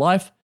in your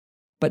life,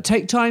 but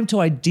take time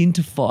to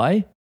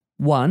identify,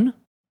 1,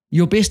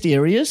 your best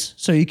areas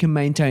so you can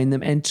maintain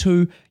them, and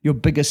 2, your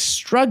biggest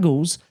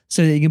struggles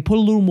so that you can put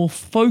a little more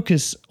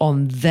focus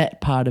on that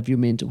part of your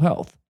mental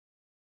health.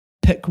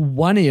 Pick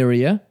one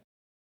area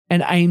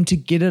and aim to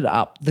get it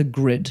up the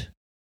grid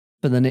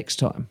for the next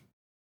time.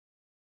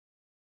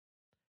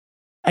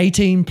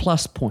 18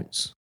 plus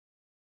points.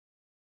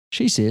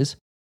 She says,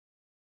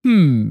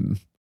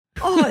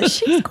 Oh,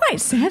 she's quite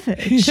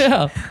savage.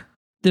 Yeah,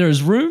 there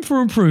is room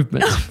for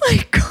improvement. Oh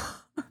my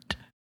God.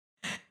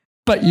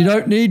 But you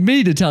don't need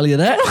me to tell you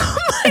that. Oh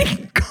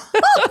my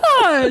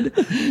God.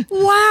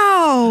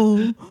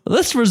 Wow.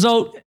 This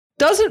result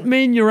doesn't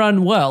mean you're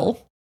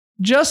unwell,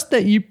 just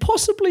that you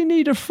possibly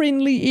need a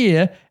friendly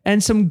ear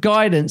and some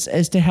guidance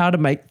as to how to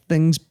make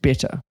things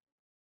better.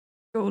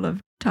 All of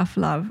tough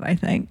love, I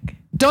think.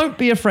 Don't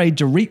be afraid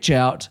to reach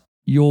out.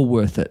 You're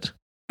worth it.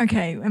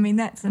 Okay, I mean,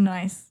 that's a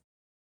nice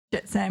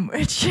shit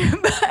sandwich.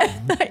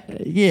 But like,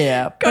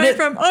 yeah. going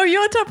from, oh,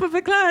 you're top of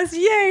the class,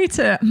 yay,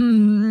 to,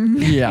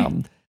 Yeah.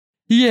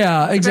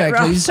 Yeah,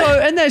 exactly. rough. So,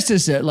 and that's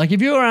just it. Like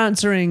if you're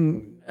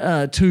answering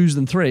 2s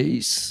and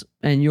 3s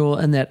and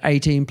you're in that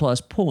 18 plus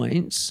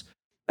points,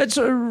 it's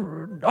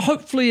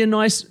hopefully a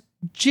nice,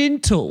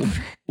 gentle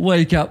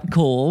wake-up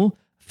call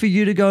for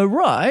you to go,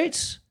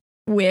 right,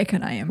 where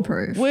can I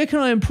improve? where can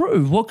I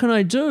improve? What can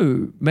I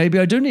do? Maybe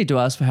I do need to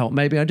ask for help.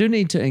 Maybe I do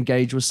need to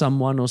engage with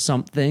someone or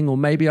something, or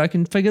maybe I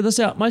can figure this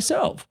out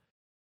myself.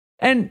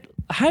 And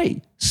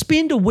hey,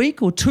 spend a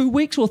week or 2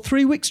 weeks or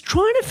 3 weeks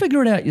trying to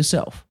figure it out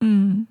yourself.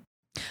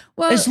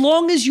 Well, As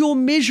long as you're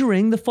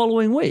measuring the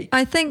following week.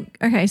 I think,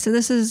 okay, so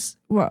this is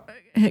what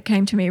it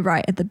came to me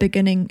right at the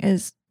beginning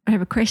is I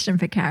have a question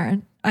for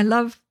Karen. I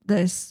love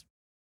this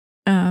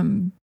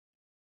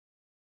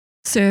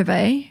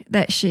survey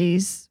that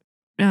she's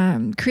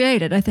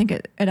created. I think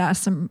it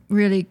asks some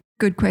really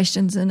good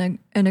questions in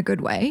a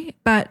good way.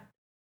 But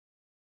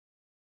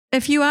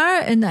if you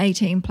are in the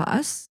 18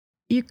 plus,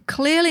 you're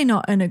clearly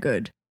not in a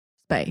good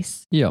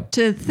space. Yeah.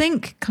 To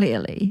think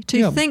clearly,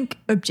 to think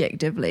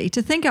objectively,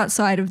 to think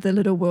outside of the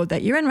little world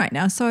that you're in right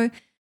now. So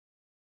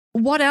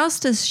what else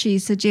does she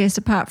suggest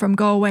apart from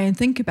go away and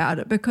think about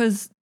it?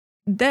 Because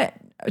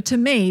that, to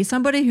me,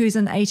 somebody who's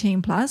an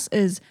 18 plus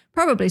is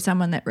probably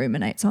someone that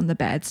ruminates on the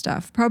bad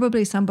stuff,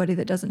 probably somebody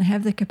that doesn't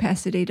have the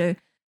capacity to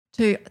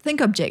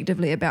think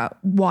objectively about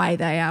why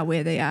they are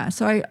where they are.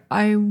 So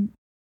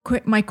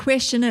my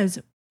question is,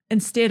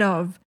 instead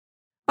of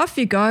off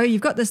you go,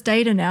 you've got this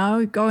data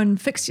now, go and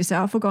fix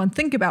yourself, or go and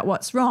think about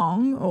what's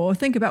wrong, or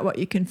think about what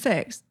you can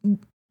fix.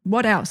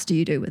 What else do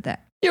you do with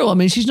that? Yeah, well, I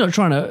mean, she's not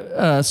trying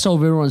to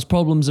solve everyone's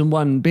problems in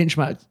one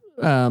benchmark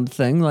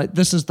thing. Like,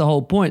 this is the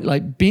whole point.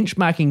 Like,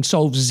 benchmarking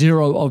solves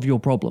 0 of your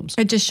problems.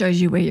 It just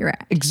shows you where you're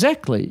at.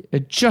 Exactly.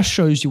 It just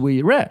shows you where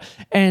you're at.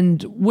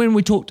 And when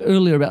we talked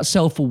earlier about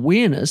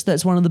self-awareness,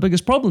 that's one of the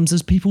biggest problems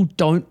is people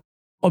don't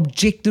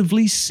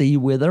objectively see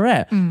where they're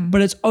at.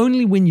 But it's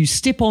only when you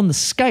step on the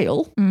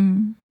scale,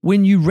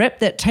 when you wrap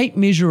that tape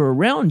measure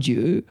around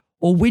you,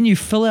 or when you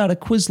fill out a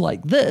quiz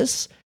like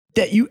this,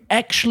 that you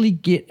actually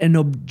get an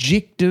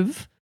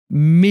objective,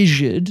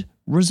 measured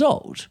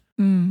result.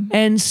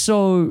 And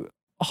so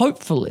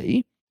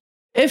hopefully,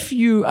 if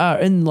you are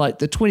in like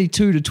the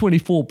 22 to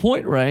 24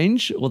 point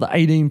range or the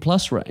 18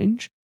 plus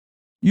range,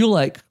 you're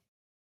like,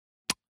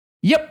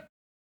 yep.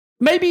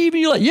 Maybe even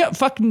you're like,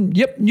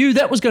 yep, knew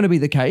that was going to be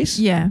the case.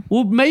 Yeah.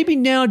 Well, maybe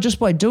now just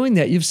by doing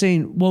that, you've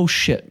seen, well,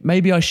 shit,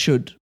 maybe I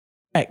should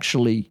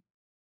actually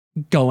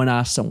go and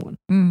ask someone.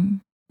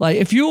 Like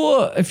if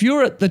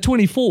you're at the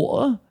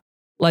 24,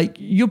 like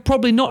you're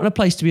probably not in a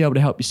place to be able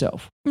to help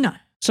yourself. No.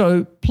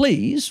 So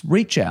please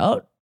reach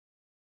out.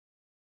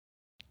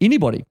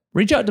 Anybody,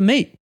 reach out to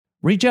me,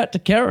 reach out to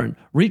Karen,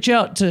 reach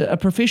out to a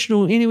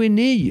professional anywhere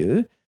near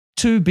you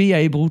to be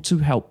able to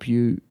help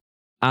you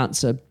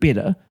answer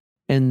better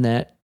in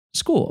that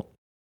score.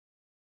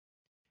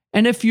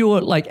 And if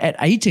you're like at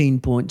 18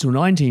 points or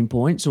 19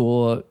 points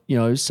or,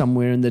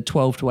 somewhere in the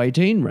 12 to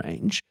 18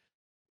 range,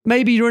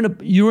 maybe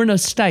you're in a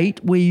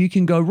state where you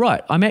can go,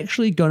 right, I'm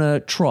actually going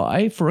to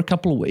try for a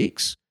couple of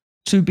weeks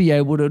to be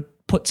able to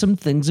put some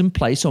things in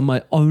place on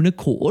my own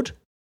accord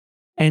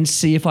and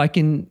see if I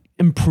can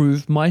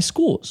improve my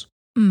scores.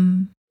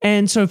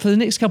 And so for the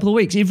next couple of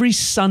weeks, every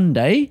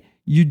Sunday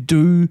you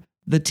do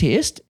the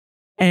test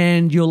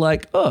and you're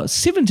like,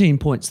 17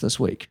 points this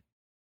week.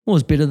 Well,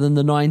 it's better than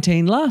the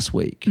 19 last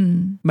week.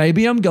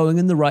 Maybe I'm going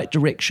in the right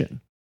direction.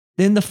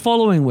 Then the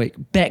following week,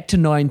 back to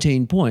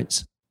 19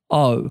 points.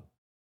 Then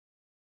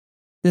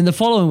the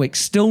following week,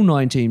 still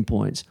 19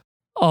 points.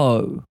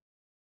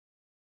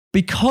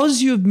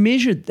 Because you've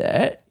measured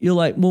that, you're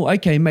like, well,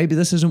 okay, maybe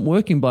this isn't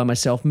working by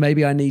myself.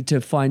 Maybe I need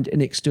to find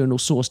an external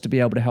source to be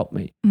able to help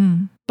me.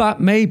 But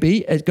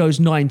maybe it goes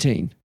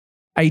 19,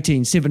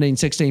 18, 17,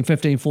 16,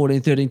 15,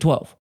 14, 13,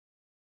 12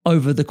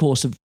 over the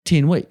course of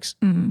 10 weeks.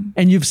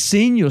 And you've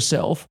seen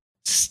yourself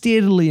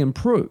steadily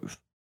improve.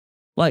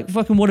 Like,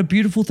 fucking what a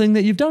beautiful thing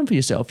that you've done for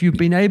yourself. You've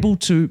been able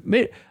to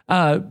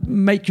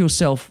make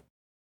yourself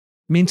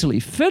mentally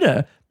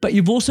fitter, but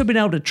you've also been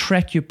able to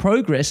track your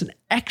progress and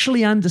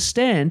actually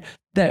understand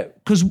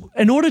that, because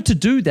in order to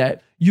do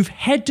that, you've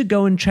had to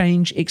go and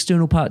change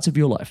external parts of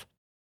your life.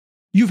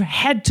 You've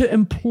had to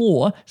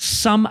employ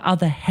some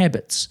other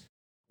habits,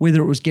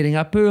 whether it was getting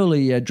up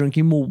earlier,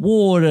 drinking more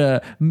water,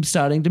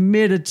 starting to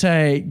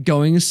meditate,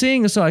 going and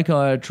seeing a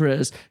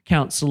psychiatrist,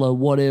 counselor,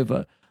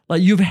 whatever.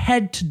 Like you've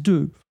had to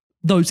do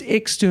those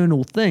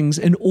external things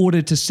in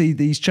order to see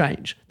these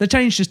change. The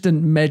change just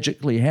didn't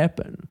magically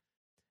happen.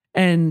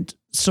 And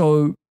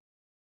so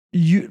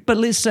but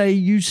let's say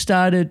you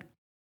started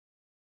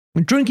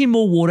drinking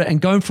more water and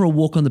going for a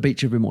walk on the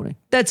beach every morning.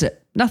 That's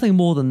it. Nothing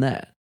more than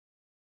that.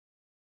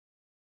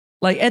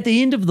 Like at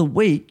the end of the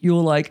week,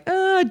 you're like,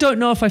 I don't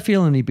know if I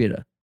feel any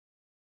better.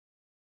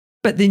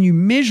 But then you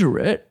measure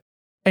it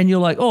and you're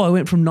like, I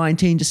went from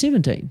 19 to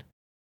 17.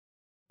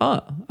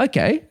 Oh,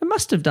 okay. I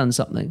must have done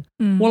something.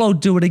 Well, I'll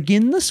do it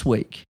again this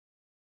week.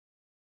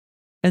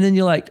 And then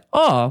you're like,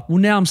 well,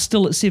 now I'm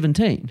still at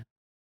 17.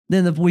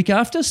 Then the week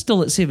after,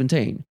 still at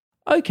 17.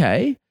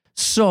 Okay,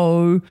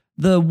 so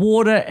the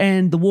water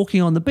and the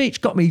walking on the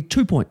beach got me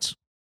 2 points.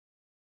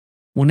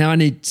 Well, now I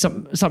need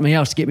something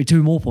else to get me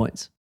 2 more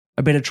points.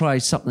 I better try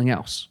something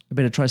else.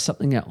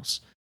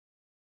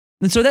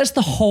 And so that's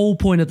the whole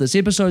point of this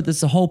episode. That's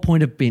the whole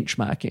point of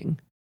benchmarking.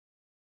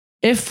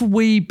 If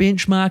we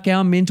benchmark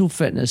our mental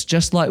fitness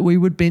just like we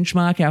would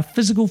benchmark our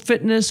physical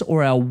fitness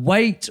or our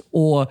weight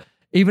or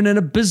even in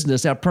a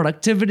business, our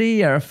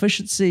productivity, our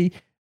efficiency,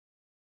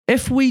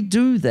 if we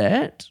do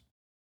that,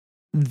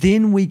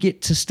 then we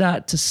get to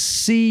start to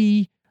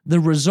see the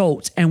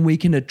results and we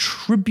can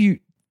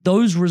attribute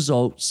those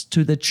results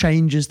to the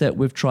changes that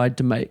we've tried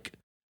to make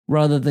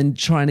rather than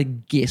trying to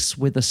guess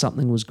whether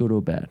something was good or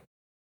bad.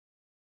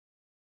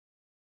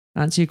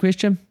 Answer your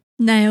question?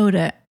 Nailed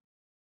it.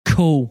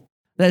 Cool.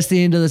 That's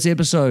the end of this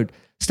episode.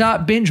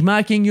 Start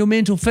benchmarking your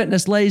mental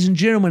fitness, ladies and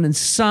gentlemen, in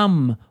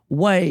some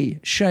way,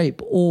 shape,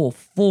 or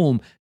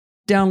form.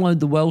 Download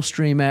the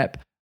Wellstream app,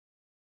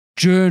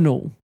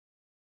 journal,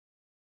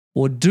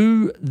 or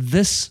do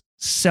this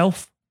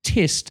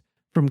self-test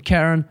from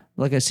Karen.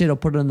 Like I said, I'll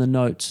put it in the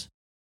notes.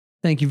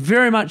 Thank you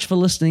very much for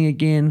listening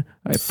again.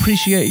 I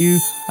appreciate you.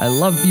 I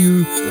love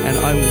you. And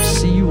I will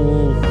see you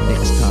all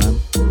next time.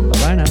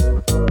 Bye-bye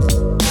now.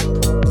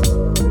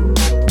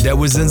 That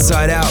was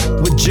Inside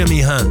Out with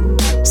Jimmy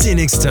Hunt. See you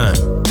next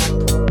time.